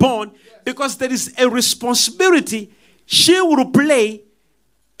to be born because there is a responsibility she will play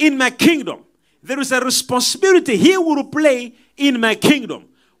in my kingdom. There is a responsibility he will play in my kingdom.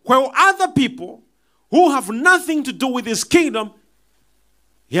 While other people who have nothing to do with his kingdom,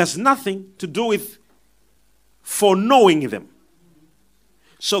 he has nothing to do with foreknowing them.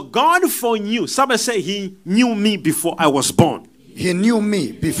 So God foreknew. Somebody say he knew me before I was born. He knew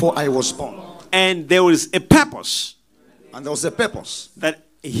me before I was born. And there was a purpose. And there was a purpose. That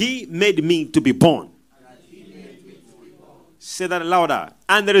he made me to be born. Say that louder.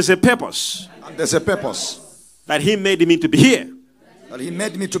 And there is a purpose. And there's a purpose. That he made me to be here. That he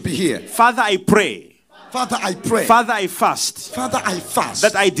made me to be here. Father, I pray. Father, I pray. Father, I fast. Father, I fast.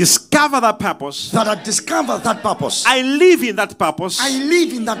 That I discover that purpose. That I discover that purpose. I live in that purpose. I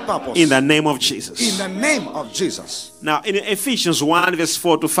live in that purpose. In the name of Jesus. In the name of Jesus. Now, in Ephesians 1, verse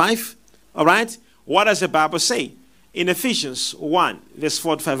 4 to 5, all right, what does the Bible say? In Ephesians 1, verse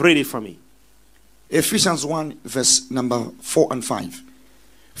 4 to 5, read it for me. Ephesians 1, verse number 4 and 5.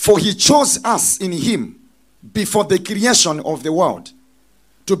 For he chose us in him before the creation of the world,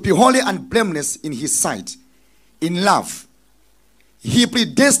 to be holy and blameless in his sight. In love, he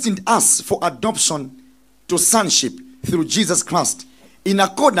predestined us for adoption to sonship through Jesus Christ, in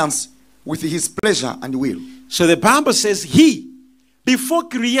accordance with his pleasure and will. So the Bible says he, before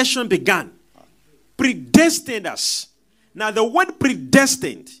creation began, predestined us. Now the word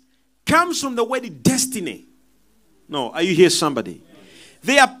predestined comes from the word destiny. No, are you here, somebody?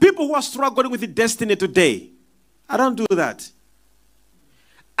 There are people who are struggling with the destiny today. I don't do that.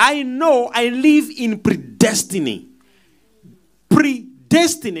 I know I live in predestiny.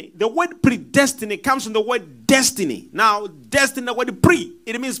 Predestiny, the word predestiny comes from the word destiny. Now, destiny, the word pre,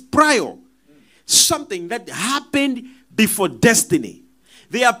 it means prior. Something that happened before destiny.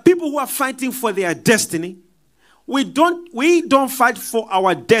 There are people who are fighting for their destiny. We don't fight for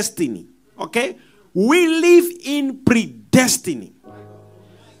our destiny. Okay? We live in predestiny.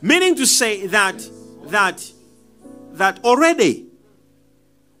 Meaning to say that already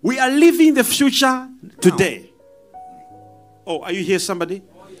we are living the future today. Oh, are you here, somebody?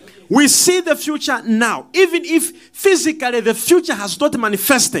 We see the future now. Even if physically the future has not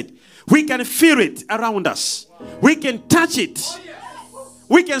manifested, we can feel it around us. We can touch it.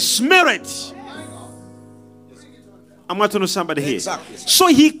 We can smell it. I'm going to know somebody here. Exactly. So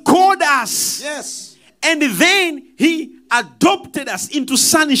he called us. Yes. And then he adopted us into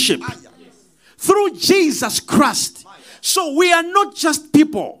sonship through Jesus Christ. So we are not just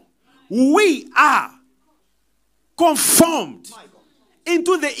people. We are conformed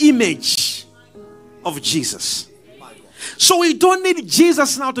into the image of Jesus. So we don't need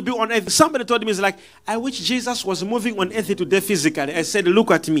Jesus now to be on earth. Somebody told me, it's like, I wish Jesus was moving on earth today physically. I said,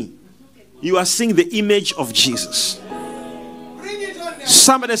 look at me. You are seeing the image of Jesus.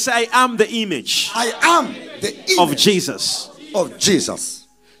 Somebody say, I am the image. I am the image of Jesus. Of Jesus.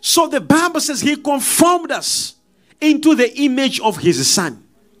 So the Bible says he conformed us into the image of his son.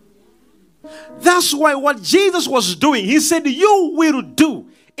 That's why what Jesus was doing, he said, you will do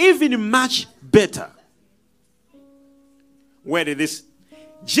even much better. Where did this?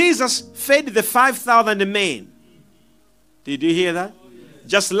 Jesus fed the 5,000 men. Did you hear that?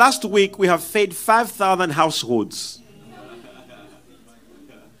 Just last week we have fed 5,000 households.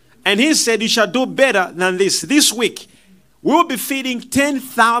 And he said, you shall do better than this. This week, we will be feeding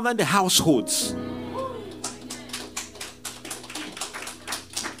 10,000 households.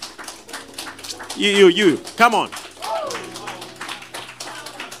 You. Come on.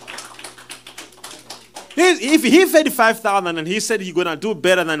 If he fed 5,000 and he said he's going to do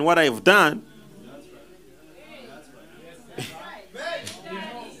better than what I've done.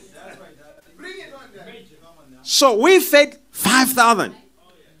 So we fed 5,000.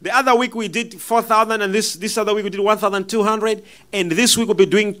 The other week we did 4,000, and this other week we did 1,200, and this week we'll be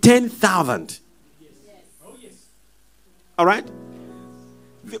doing 10,000. All right?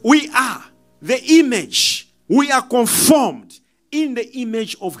 We are the image. We are conformed in the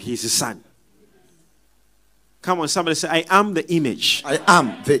image of his son. Come on, somebody say, I am the image. I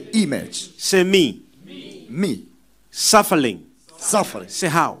am the image. Say me. Me. Suffering. Suffering. Say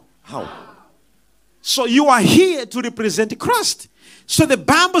how. How? So you are here to represent Christ. So the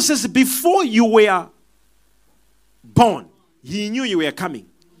Bible says before you were born, he knew you were coming.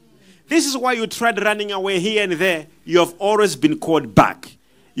 This is why you tried running away here and there. You have always been called back.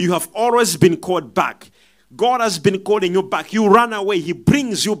 You have always been called back. God has been calling you back. You run away, he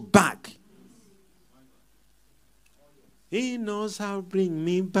brings you back. He knows how to bring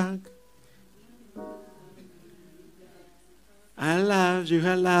me back. I love you,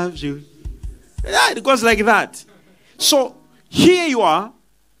 I love you. Yeah, it goes like that. So here you are.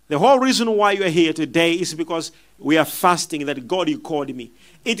 The whole reason why you are here today is because we are fasting that God, you called me.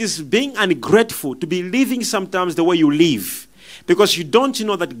 It is being ungrateful to be living sometimes the way you live. Because you don't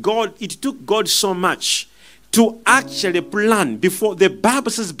know that God, it took God so much to actually plan before, the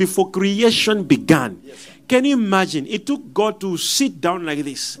Bible says before creation began. Yes, can you imagine? It took God to sit down like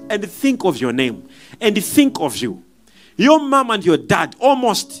this and think of your name and think of you. Your mom and your dad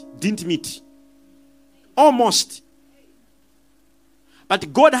almost didn't meet. Almost.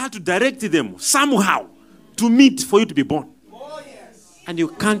 But God had to direct them somehow to meet for you to be born. Oh, yes. And you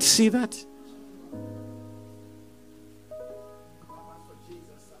can't see that.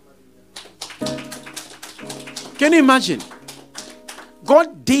 Can you imagine?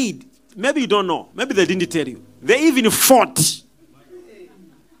 God did. Maybe you don't know. Maybe they didn't tell you. They even fought.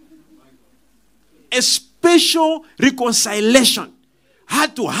 A special reconciliation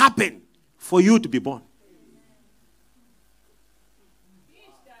had to happen for you to be born.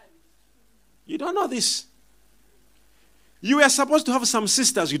 You don't know this. You were supposed to have some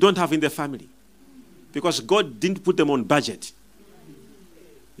sisters you don't have in the family. because God didn't put them on budget.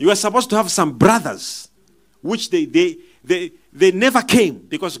 You are supposed to have some brothers, which they never came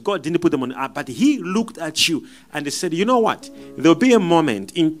because God didn't put them on. But he looked at you and he said, you know what? There will be a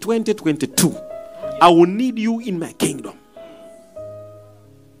moment in 2022. I will need you in my kingdom.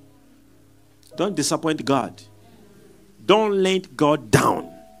 Don't disappoint God. Don't let God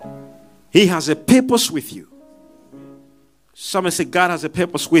down. He has a purpose with you. Someone say, God has a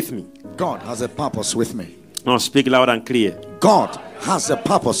purpose with me. God has a purpose with me. No, speak loud and clear. God has a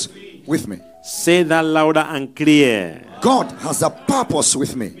purpose with me. Say that louder and clear. God has a purpose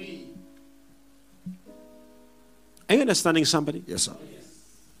with me. Are you understanding somebody? Yes, sir.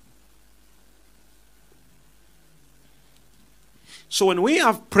 So when we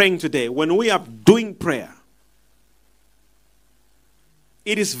are praying today, when we are doing prayer,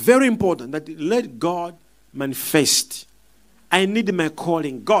 it is very important that let God manifest. I need my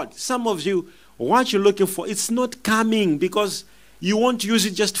calling. God, some of you, what you're looking for, it's not coming because you want to use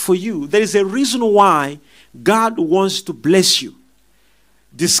it just for you. There is a reason why God wants to bless you.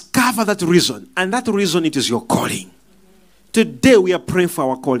 Discover that reason, and that reason, it is your calling. Today we are praying for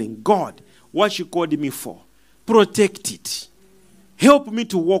our calling. God, what you called me for, protect it. Help me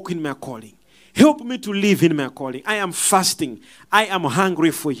to walk in my calling. Help me to live in my calling. I am fasting. I am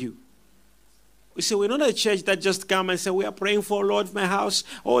hungry for you. We say, we're not a church that just come and say, we are praying for Lord my house,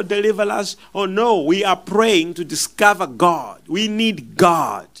 or deliver us. Oh no, we are praying to discover God. We need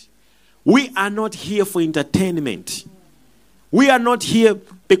God. We are not here for entertainment. We are not here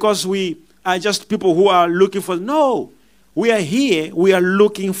because we are just people who are looking for, no. We are here, we are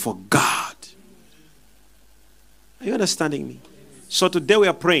looking for God. Are you understanding me? So today we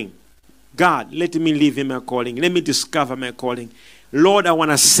are praying, God, let me live in my calling. Let me discover my calling. Lord, I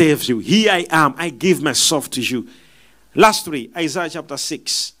want to save you. Here I am. I give myself to you. Last three, Isaiah chapter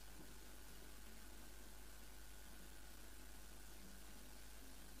 6.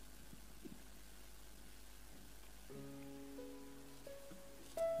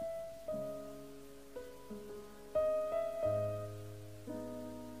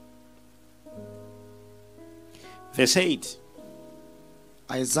 Verse 8.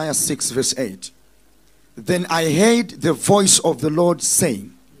 Isaiah 6 verse 8. Then I heard the voice of the Lord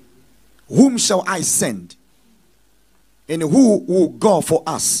saying, whom shall I send? And who will go for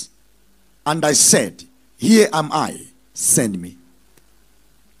us? And I said, here am I, send me.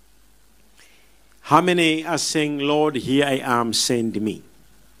 How many are saying, Lord, here I am, send me?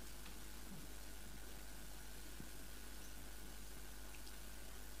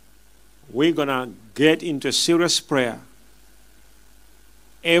 We're going to get into a serious prayer.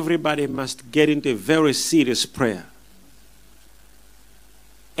 Everybody must get into a very serious prayer.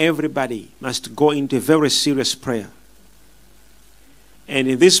 Everybody must go into a very serious prayer. And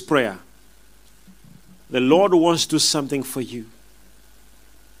in this prayer, the Lord wants to do something for you.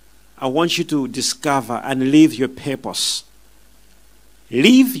 I want you to discover and live your purpose.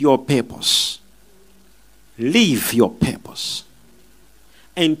 Live your purpose. Live your purpose.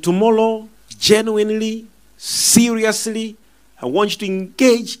 And tomorrow, genuinely, seriously, I want you to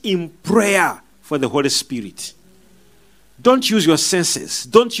engage in prayer for the Holy Spirit. Don't use your senses.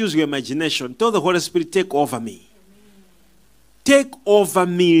 Don't use your imagination. Tell the Holy Spirit, take over me. Take over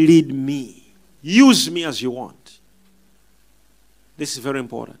me, lead me. Use me as you want. This is very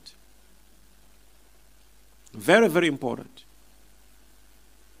important. Very, very important.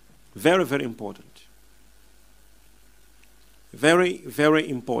 Very, very important. Very, very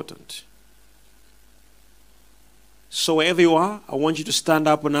important. So wherever you are, I want you to stand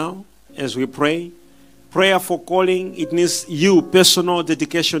up now as we pray. Prayer for calling, it needs you, personal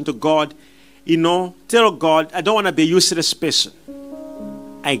dedication to God. You know, tell God, I don't want to be a useless person.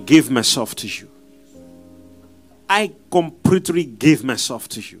 I give myself to you. I completely give myself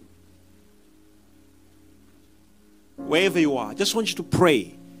to you. Wherever you are, I just want you to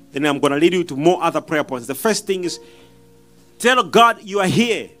pray. Then I'm going to lead you to more other prayer points. The first thing is, tell God you are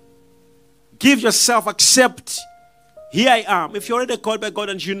here. Give yourself, accept. Here I am. If you're already called by God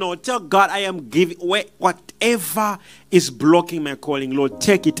and you know, tell God I am giving. Whatever is blocking my calling, Lord,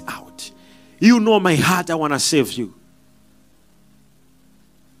 take it out. You know my heart, I want to save you.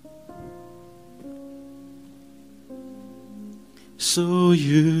 So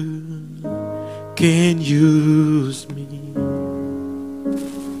you can use me.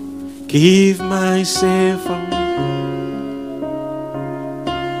 Give myself away.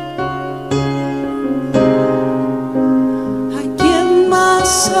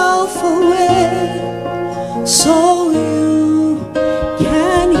 Myself away so you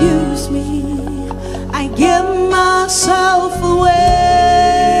can use me. I give myself away.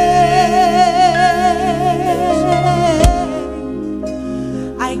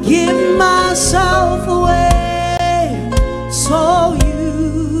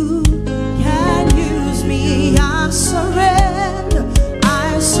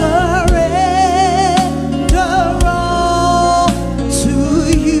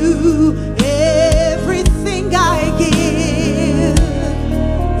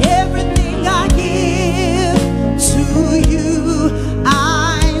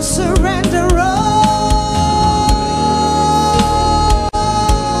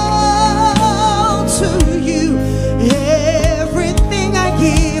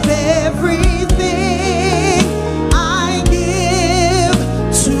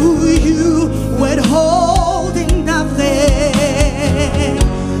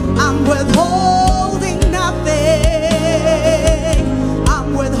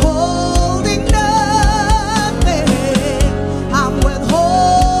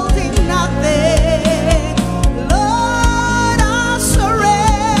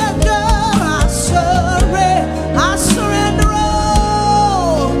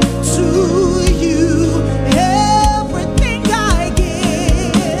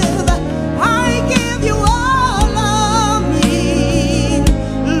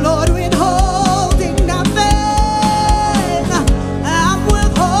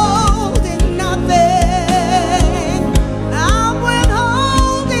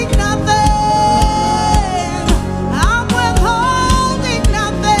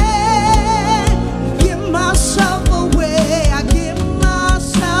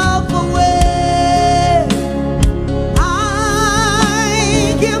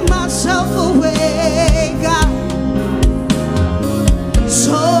 myself away, God,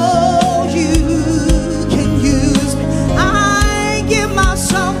 so you can use me. I give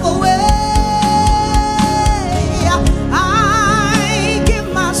myself away. I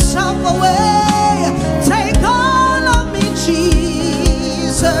give myself away. Take all of me,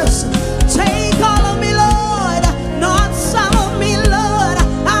 Jesus. Take all of me, Lord. Not some of me, Lord.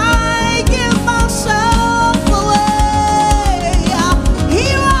 I give myself away.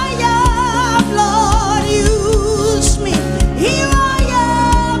 Here I am, Lord, use me. Here I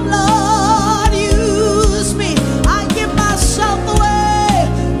am, Lord, use me. I give myself away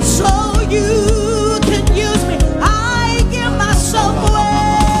so you can use me. I give myself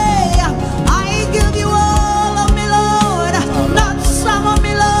away. I give you all of me, Lord, not some of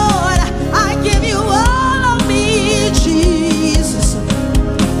me, Lord. I give you all of me, Jesus,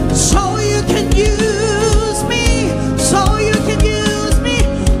 so you can use me, so you can use me.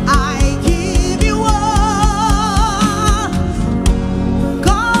 I give you all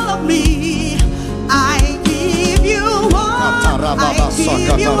of me. I give you all. I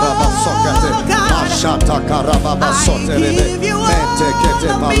give you all, God.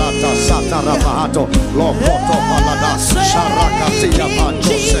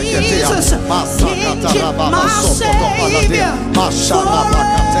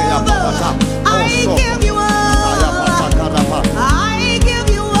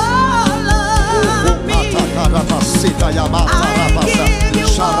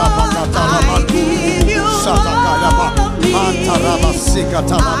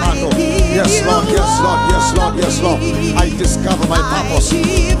 Yes, Lord, yes, Lord, yes, Lord, yes, Lord. I discover my purpose.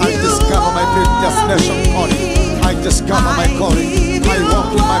 I discover my predestination calling. I discover my calling. I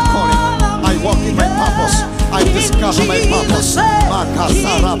walk in my calling. I walk in my purpose. I discover my purpose.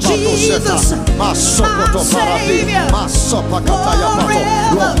 Makasara Bakuseta, Masokoto Paradi, Masopakataya Pato,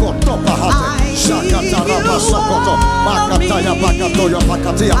 Lokoto Pahate, Shakatara Basokoto, Makataya Pakatoya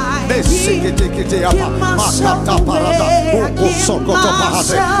Pakatia, Mesikitikitia, Makata Parada, Ukosokoto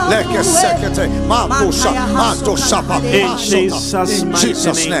Pahate, Leke Sekete, Makusha, Mato Shapa, In Jesus'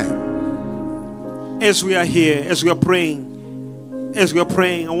 name. As we are here, as we are praying, I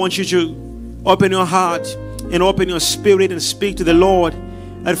want you to open your heart and open your spirit and speak to the Lord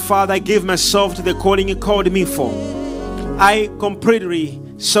that, Father, I give myself to the calling you called me for. I completely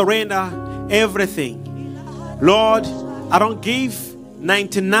surrender everything. Lord, I don't give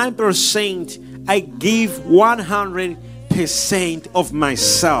 99%, I give 100% of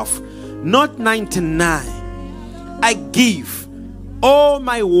myself. Not 99. I give all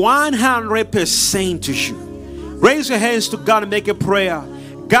my 100% to you. Raise your hands to God and make a prayer.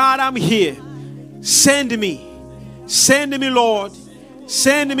 God, I'm here. Send me. Send me, Lord.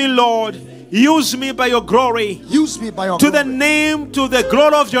 Send me, Lord. Use me by your glory. Use me by your to glory. the name, to the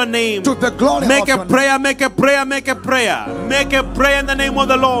glory of your name. To the glory make of a your prayer, make a prayer, make a prayer. Make a prayer in the name of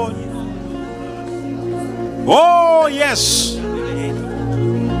the Lord. Oh, yes.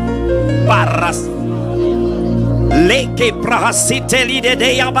 Barras Leke prahasite lide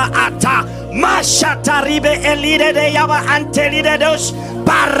de yaba ata Mashata ribe elide de yaba antelide dos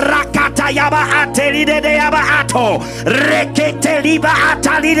Barakata yaba antelide de yaba ato Rekete liba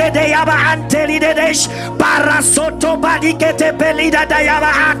atalide de yaba antelide des Barasoto badikete pelida de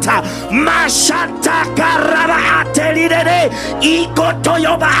yaba ata Mashata karaba atelide de Ikoto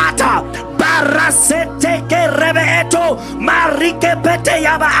yoba ata Barasete ke rebeeto Marike pete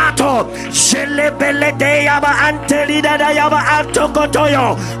yaba ato Shele bele de yaba antelida de yaba ato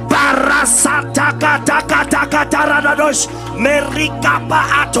kotoyo Barasata kata kata kata radadosh Merika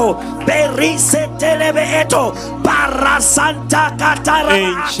pa ato Berisete lebeeto Barasanta kata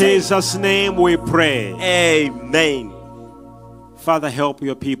In Jesus' name we pray. Amen. Father, help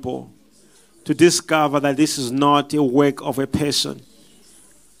your people to discover that this is not a work of a person.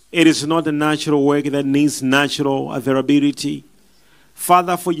 It is not a natural work that needs natural availability.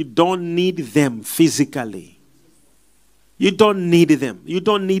 Father, for you don't need them physically. You don't need them. You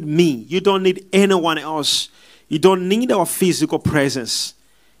don't need me. You don't need anyone else. You don't need our physical presence.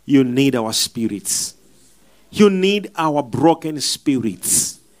 You need our spirits. You need our broken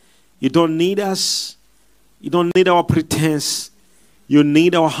spirits. You don't need us. You don't need our pretense. You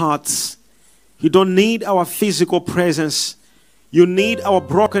need our hearts. You don't need our physical presence. You need our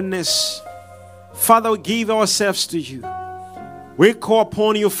brokenness. Father, we give ourselves to you. We call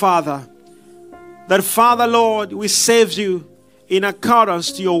upon you, Father, that, Father, Lord, we save you in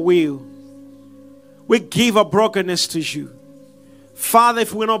accordance to your will. We give our brokenness to you. Father,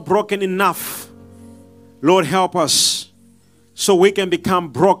 if we're not broken enough, Lord, help us so we can become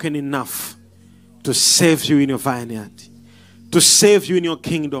broken enough to save you in your vineyard, to save you in your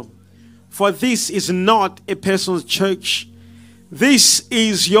kingdom, For this is not a person's church. This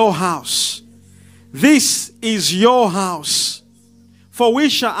is your house. This is your house. For we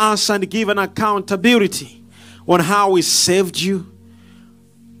shall answer and give an accountability on how we saved you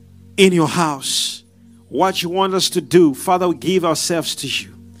in your house. What you want us to do. Father, we give ourselves to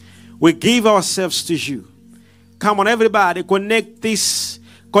you. We give ourselves to you. Come on, everybody, connect this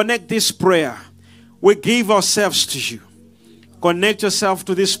prayer. We give ourselves to you. Connect yourself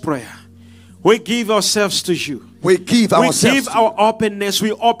to this prayer. We give ourselves to you. We give ourselves. We give our openness.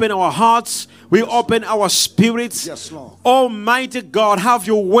 We open our hearts. We open our spirits. Yes, Lord. Almighty God, have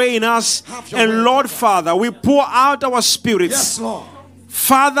your way in us. And Lord, Father, we pour out our spirits. Yes, Lord.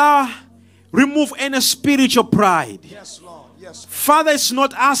 Father, remove any spiritual pride. Yes, Lord. Yes. Father, it's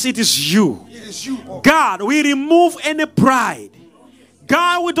not us, it is you. It is you, oh God, we remove any pride.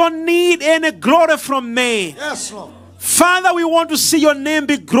 God, we don't need any glory from man. Yes, Lord. Father, we want to see your name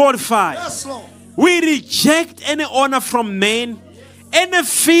be glorified. Yes, Lord. We reject any honor from men, any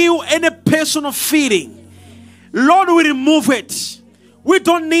personal feeling. Lord, we remove it. We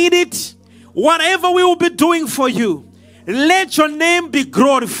don't need it. Whatever we will be doing for you, let your name be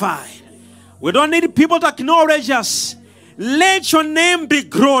glorified. We don't need people to acknowledge us. Let your name be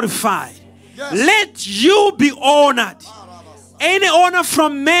glorified. Yes. Let you be honored. Any honor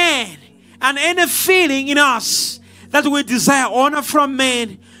from man and any feeling in us that we desire honor from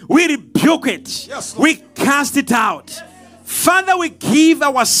man, we rebuke it. Yes, Lord. We cast it out. Father, we give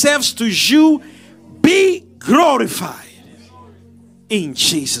ourselves to you. Be glorified. In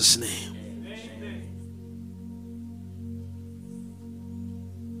Jesus' name.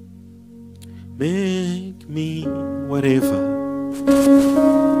 Make me whatever.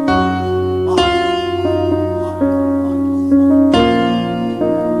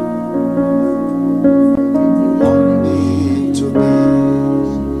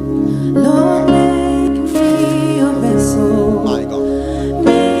 Lord, make me a vessel. My God.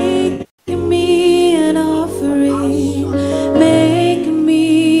 Make me an offering. Make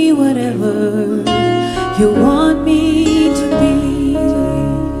me whatever you want me to be.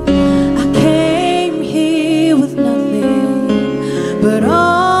 I came here with nothing but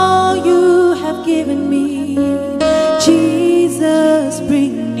all you have given me. Jesus,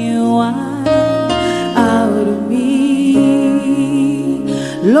 bring new wine out of me.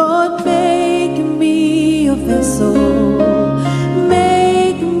 Lord, make me a vessel.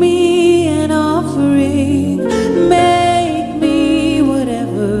 Make me an offering. Make me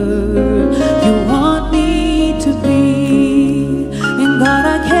whatever you want me to be. And God,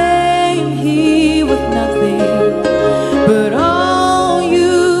 I came here with nothing but all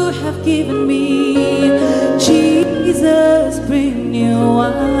you have given me. Jesus, bring new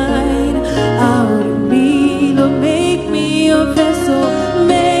wine out of me. Lord, make me a vessel.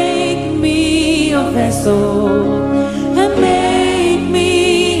 Make me a vessel. And make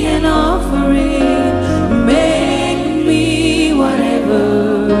me an offering. Make me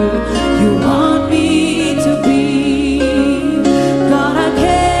whatever you want me to be. God, I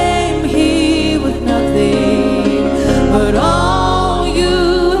came here with nothing but all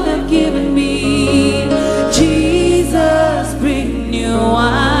you have given me. Jesus, bring new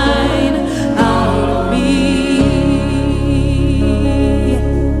wine out of me.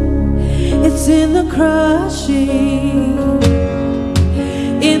 It's in the crushing,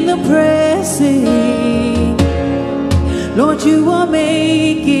 in the pressing. Lord, you are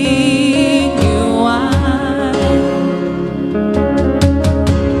making new wine.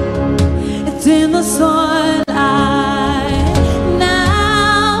 It's in the soil I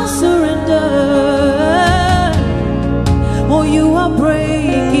now surrender. Oh, you are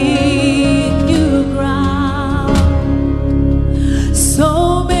breaking new ground.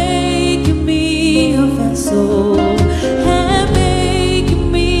 So make me a vessel and make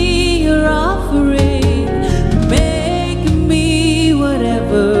me your offering. Make me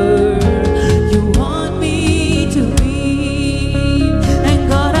whatever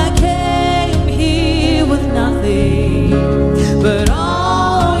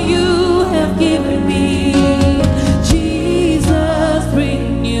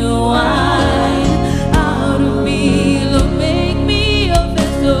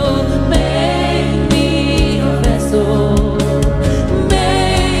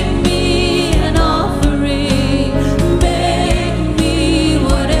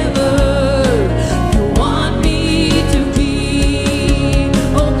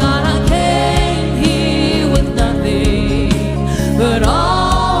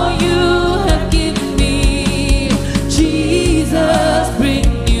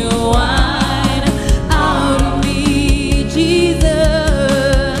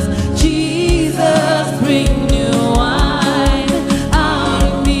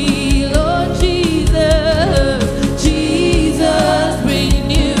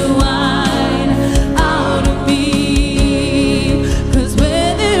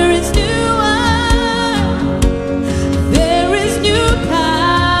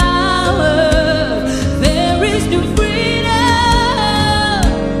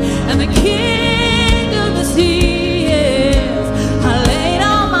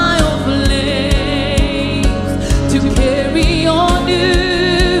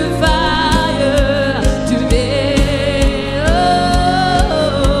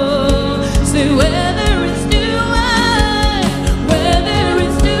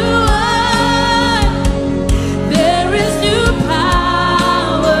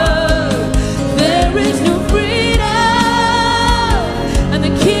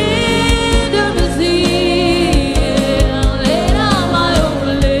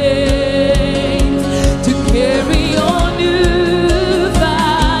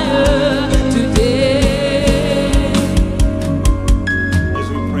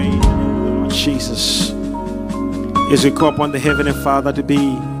As we call upon the Heavenly Father to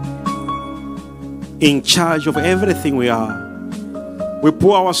be in charge of everything we are. We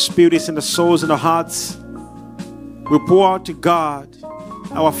pour our spirits and the souls and the hearts. We pour out to God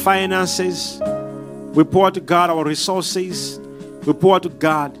our finances. We pour out to God our resources. We pour out to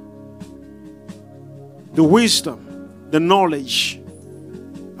God the wisdom, the knowledge,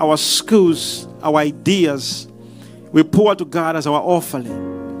 our skills, our ideas. We pour out to God as our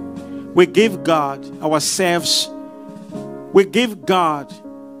offering. We give God ourselves. We give God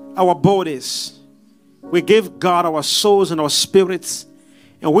our bodies. We give God our souls and our spirits.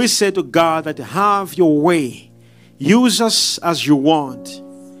 And we say to God that have your way. Use us as you want.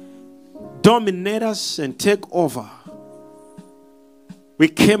 Dominate us and take over. We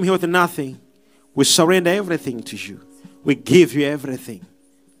came here with nothing. We surrender everything to you. We give you everything.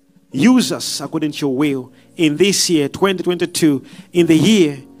 Use us according to your will in this year, 2022, in the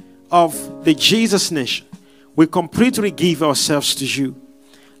year of the Jesus nation. We completely give ourselves to you.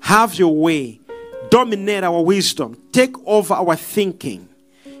 Have your way. Dominate our wisdom. Take over our thinking.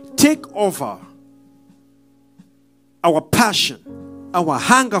 Take over our passion, our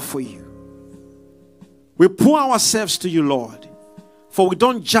hunger for you. We pour ourselves to you, Lord. For we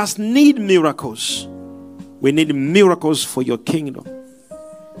don't just need miracles. We need miracles for your kingdom.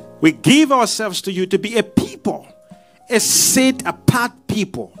 We give ourselves to you to be a people, a set-apart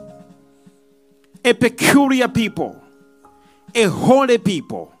people, a peculiar people, a holy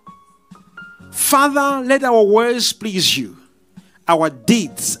people. Father, let our words please you, our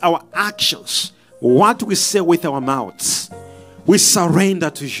deeds, our actions, what we say with our mouths. We surrender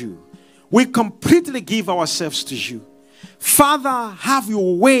to you. We completely give ourselves to you. Father, have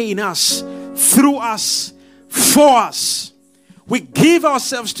your way in us, through us, for us. We give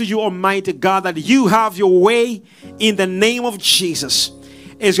ourselves to you, Almighty God, that you have your way in the name of Jesus.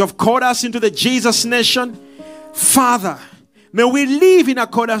 As you have called us into the Jesus nation, Father, may we live in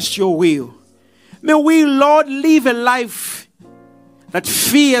accordance to your will. May we, Lord, live a life that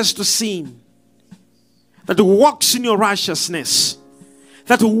fears to sin, that walks in your righteousness,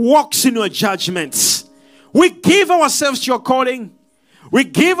 that walks in your judgments. We give ourselves to your calling. We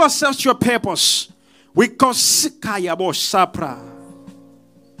give ourselves to your purpose. Thank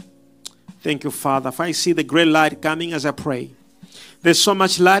you, Father. If I see the great light coming as I pray, there's so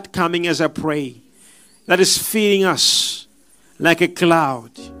much light coming as I pray that is filling us like a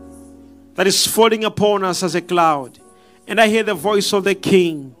cloud, that is falling upon us as a cloud. And I hear the voice of the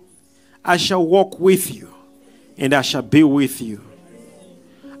King. I shall walk with you, and I shall be with you.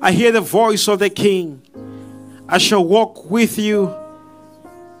 I hear the voice of the King. I shall walk with you.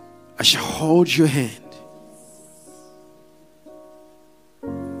 I shall hold your hand.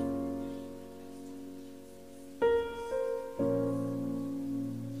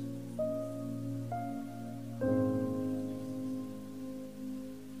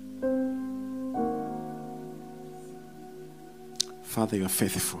 Father, you are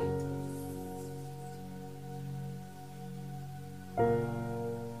faithful.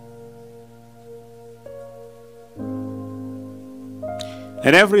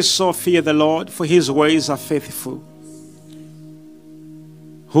 Let every soul fear the Lord, for his ways are faithful.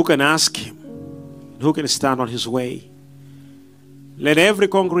 Who can ask him? Who can stand on his way? Let every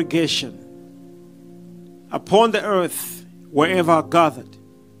congregation upon the earth, wherever gathered,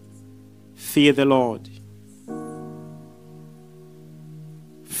 fear the Lord.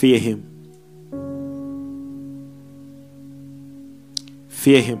 Fear him.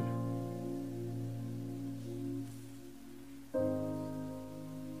 Fear him.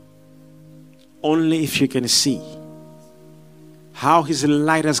 Only if you can see how his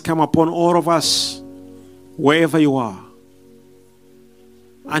light has come upon all of us, wherever you are,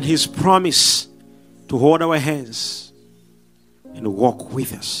 and his promise to hold our hands and walk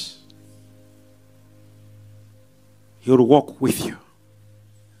with us. He will walk with you.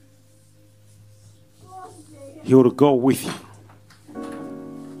 He will go with you.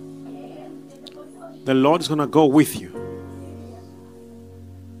 The Lord is going to go with you.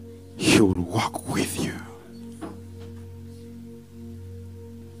 He will walk with you.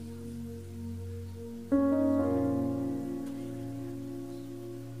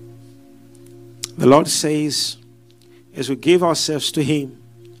 The Lord says, as we give ourselves to him,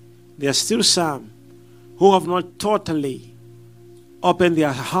 there are still some who have not totally opened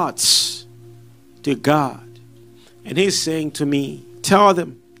their hearts to God. And he's saying to me, tell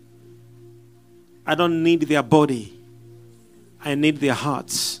them, I don't need their body. I need their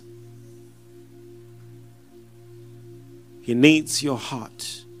hearts. He needs your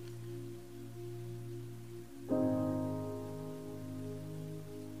heart.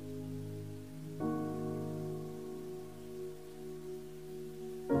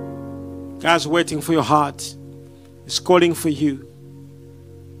 God's waiting for your heart. He's calling for you.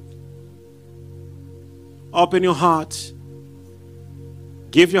 Open your heart.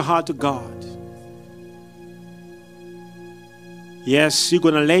 Give your heart to God. Yes, you're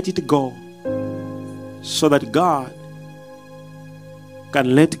going to let it go so that God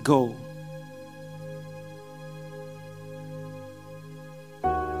can let go.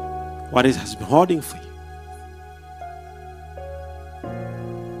 What it has been holding for you.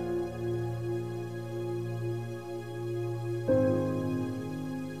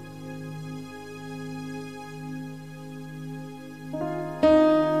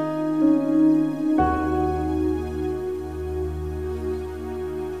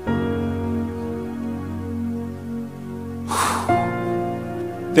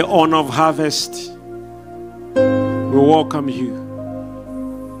 The owner of harvest, we welcome you.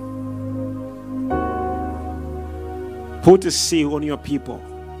 Put a seal on your people.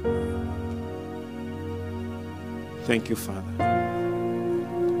 Thank you, Father.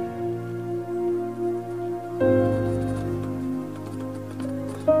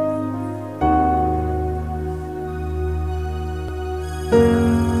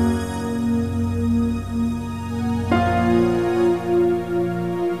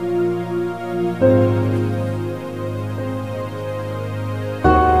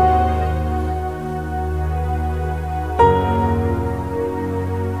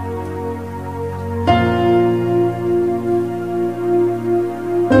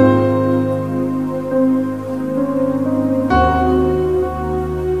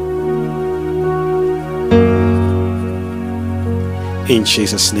 In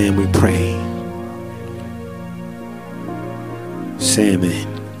Jesus' name we pray. Say amen.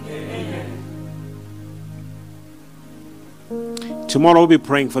 Tomorrow we'll be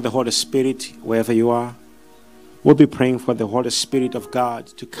praying for the Holy Spirit wherever you are. We'll be praying for the Holy Spirit of God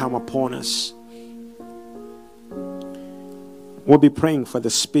to come upon us. We'll be praying for the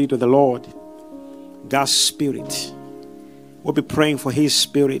Spirit of the Lord, God's Spirit. We'll be praying for His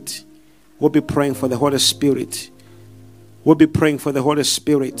Spirit. We'll be praying for the Holy Spirit. We'll be praying for the Holy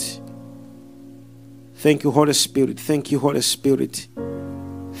Spirit. Thank you, Holy Spirit. Thank you, Holy Spirit.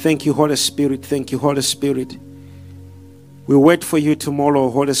 Thank you, Holy Spirit. Thank you, Holy Spirit. We wait for you tomorrow,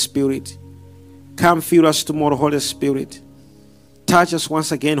 Holy Spirit. Come fill us tomorrow, Holy Spirit. Touch us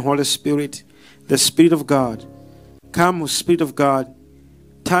once again, Holy Spirit. The Spirit of God. Come, Spirit of God.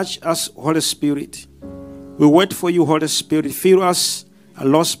 Touch us, Holy Spirit. We wait for you, Holy Spirit. Fill us,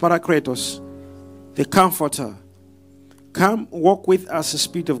 Los Paracletos, the Comforter. Come walk with us,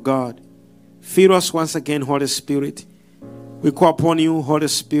 Spirit of God. Fill us once again, Holy Spirit. We call upon you, Holy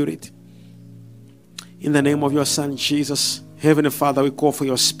Spirit. In the name of your Son, Jesus. Heavenly Father, we call for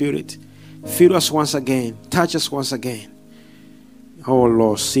your Spirit. Fill us once again. Touch us once again. Oh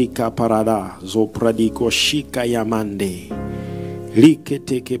Lord, Sika Parada, Zopradiko Shika Yamande.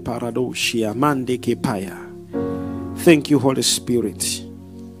 Liketeke Paradoshi Amande Kepaya. Thank you, Holy Spirit.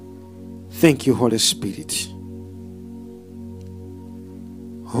 Thank you, Holy Spirit.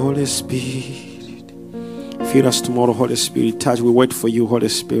 Holy Spirit, fill us tomorrow, Holy Spirit. Touch, we wait for you, Holy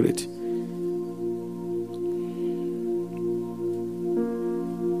Spirit.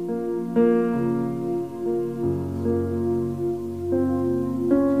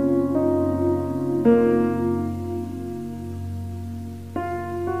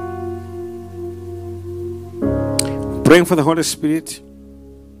 Praying for the Holy Spirit.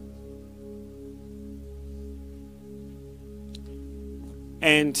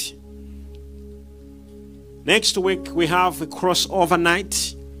 And next week we have a crossover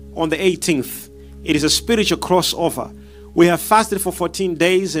night on the 18th. It is a spiritual crossover. We have fasted for 14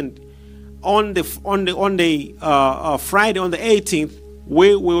 days, and on the Friday, on the 18th,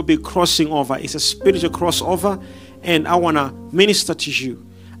 we will be crossing over. It's a spiritual crossover, and I want to minister to you.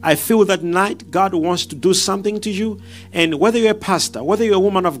 I feel that night God wants to do something to you, and whether you're a pastor, whether you're a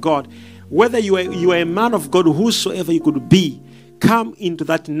woman of God, whether you are a man of God, whosoever you could be, come into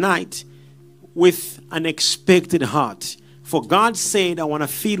that night with an expected heart. For God said, I want to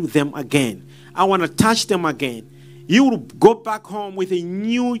feed them again. I want to touch them again. You will go back home with a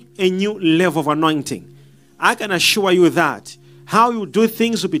new level of anointing. I can assure you that. How you do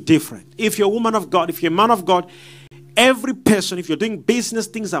things will be different. If you're a woman of God, if you're a man of God, every person, if you're doing business,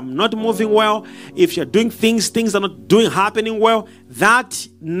 things are not moving well, if you're doing things are not happening well, that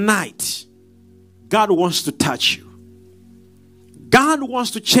night, God wants to touch you. God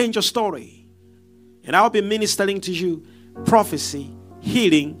wants to change your story. And I'll be ministering to you prophecy,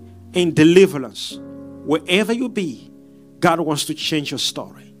 healing, and deliverance. Wherever you be, God wants to change your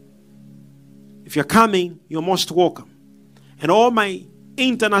story. If you're coming, you're most welcome. And all my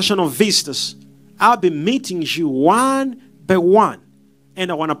international visitors, I'll be meeting you one by one.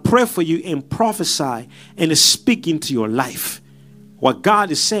 And I want to pray for you and prophesy and speak into your life what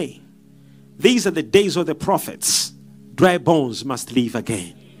God is saying. These are the days of the prophets. Dry bones must live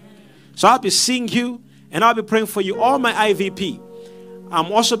again. So I'll be seeing you and I'll be praying for you. All my IVP. I'll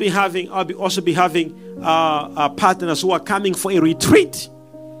be also be having partners who are coming for a retreat.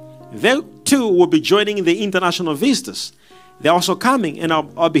 They too will be joining the international visitors. They're also coming, and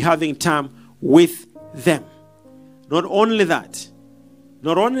I'll be having time with them. Not only that,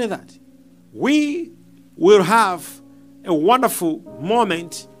 we will have a wonderful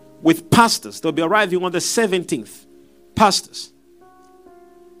moment with pastors. They'll be arriving on the 17th. Pastors.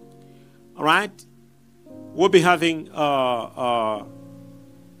 All right? We'll be having a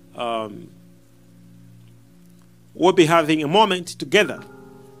moment together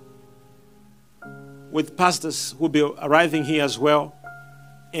with pastors who will be arriving here as well.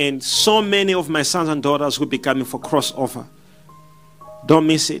 And so many of my sons and daughters will be coming for crossover. Don't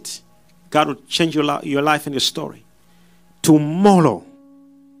miss it. God will change your life and your story. Tomorrow,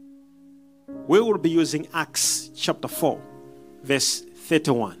 we will be using Acts chapter 4, verse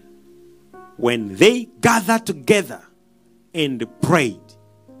 31. When they gathered together and prayed,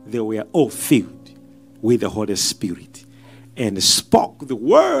 they were all filled with the Holy Spirit and spoke the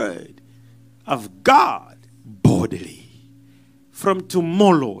word of God boldly. From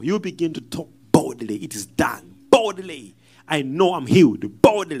tomorrow, you begin to talk boldly. It is done boldly. I know I'm healed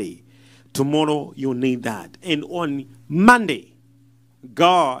boldly. Tomorrow, you need that. And on Monday,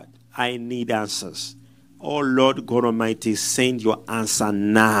 God, I need answers. Oh Lord God Almighty, send your answer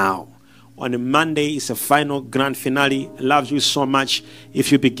now. On Monday is a final grand finale. I love you so much.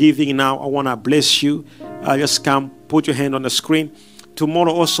 If you be giving now, I want to bless you. Just come, put your hand on the screen.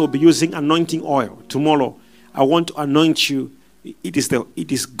 Tomorrow also be using anointing oil. Tomorrow, I want to anoint you. It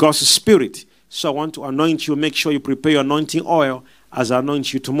is God's Spirit. So I want to anoint you. Make sure you prepare your anointing oil as I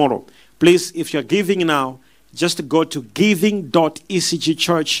anoint you tomorrow. Please, if you're giving now, just go to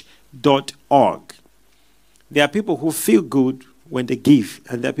giving.ecgchurch.org. There are people who feel good when they give,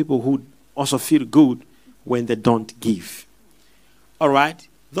 and there are people who also feel good when they don't give. All right?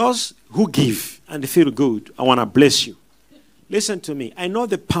 Those who give and they feel good, I want to bless you. Listen to me. I know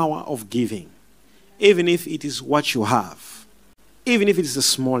the power of giving, even if it is what you have, even if it is the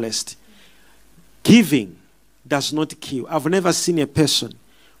smallest. Giving does not kill. I've never seen a person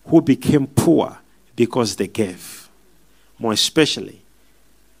who became poor because they gave. More especially,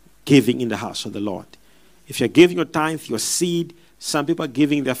 giving in the house of the Lord. If you're giving your tithe, your seed, some people are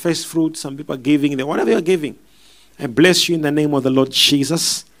giving their first fruit, some people are giving whatever you're giving. I bless you in the name of the Lord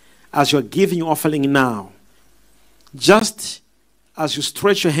Jesus. As you're giving your offering now, just as you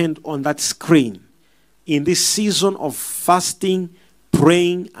stretch your hand on that screen, in this season of fasting,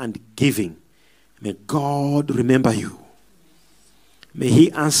 praying, and giving, may God remember you. May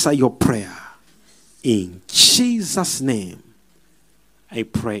He answer your prayer. In Jesus' name, I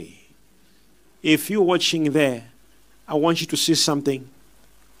pray. If you're watching there, I want you to see something.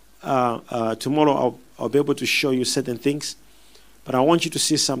 Tomorrow I'll be able to show you certain things. But I want you to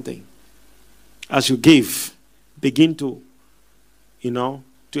see something. As you give, begin to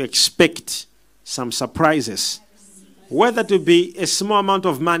expect some surprises. Whether to be a small amount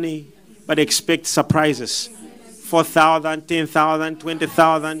of money, but expect surprises. 4,000, 10,000,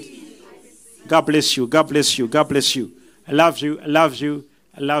 20,000. God bless you. God bless you. God bless you. I love you. I love you.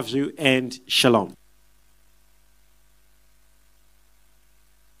 I love you. And shalom.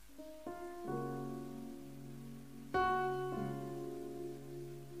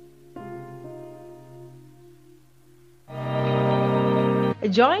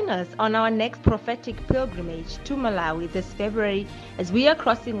 Join us on our next prophetic pilgrimage to Malawi this February as we are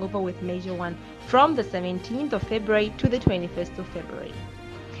crossing over with Major One from the 17th of February to the 21st of February.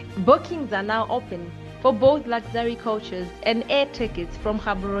 Bookings are now open for both luxury coaches and air tickets from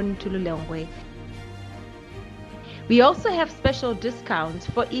Gaborone to Lilongwe. We also have special discounts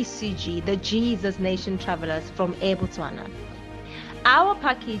for ECG, the Jesus Nation travelers from Air Botswana. Our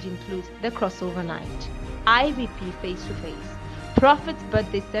package includes the crossover night, IVP face-to-face, Prophet's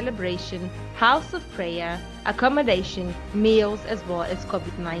birthday celebration, house of prayer, accommodation, meals, as well as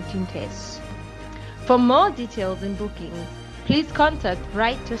COVID-19 tests. For more details and bookings, please contact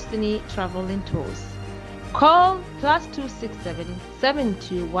Bright Destiny Travel and Tours. Call +267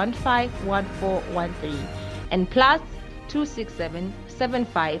 7215 1413 and +267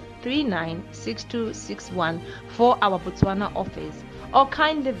 7539 6261 for our Botswana office, or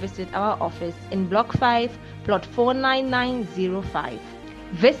kindly visit our office in Block 5, Plot 49905.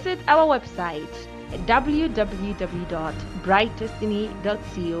 Visit our website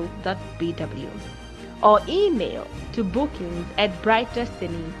www.brightdestiny.co.bw or email to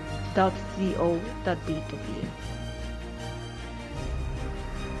bookings@brightdestiny.co.bw.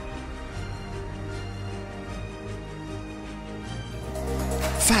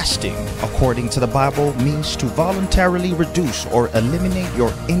 Fasting, according to the Bible, means to voluntarily reduce or eliminate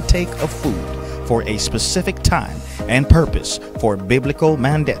your intake of food for a specific time and purpose for biblical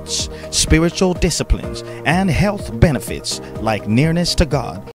mandates, spiritual disciplines, and health benefits like nearness to God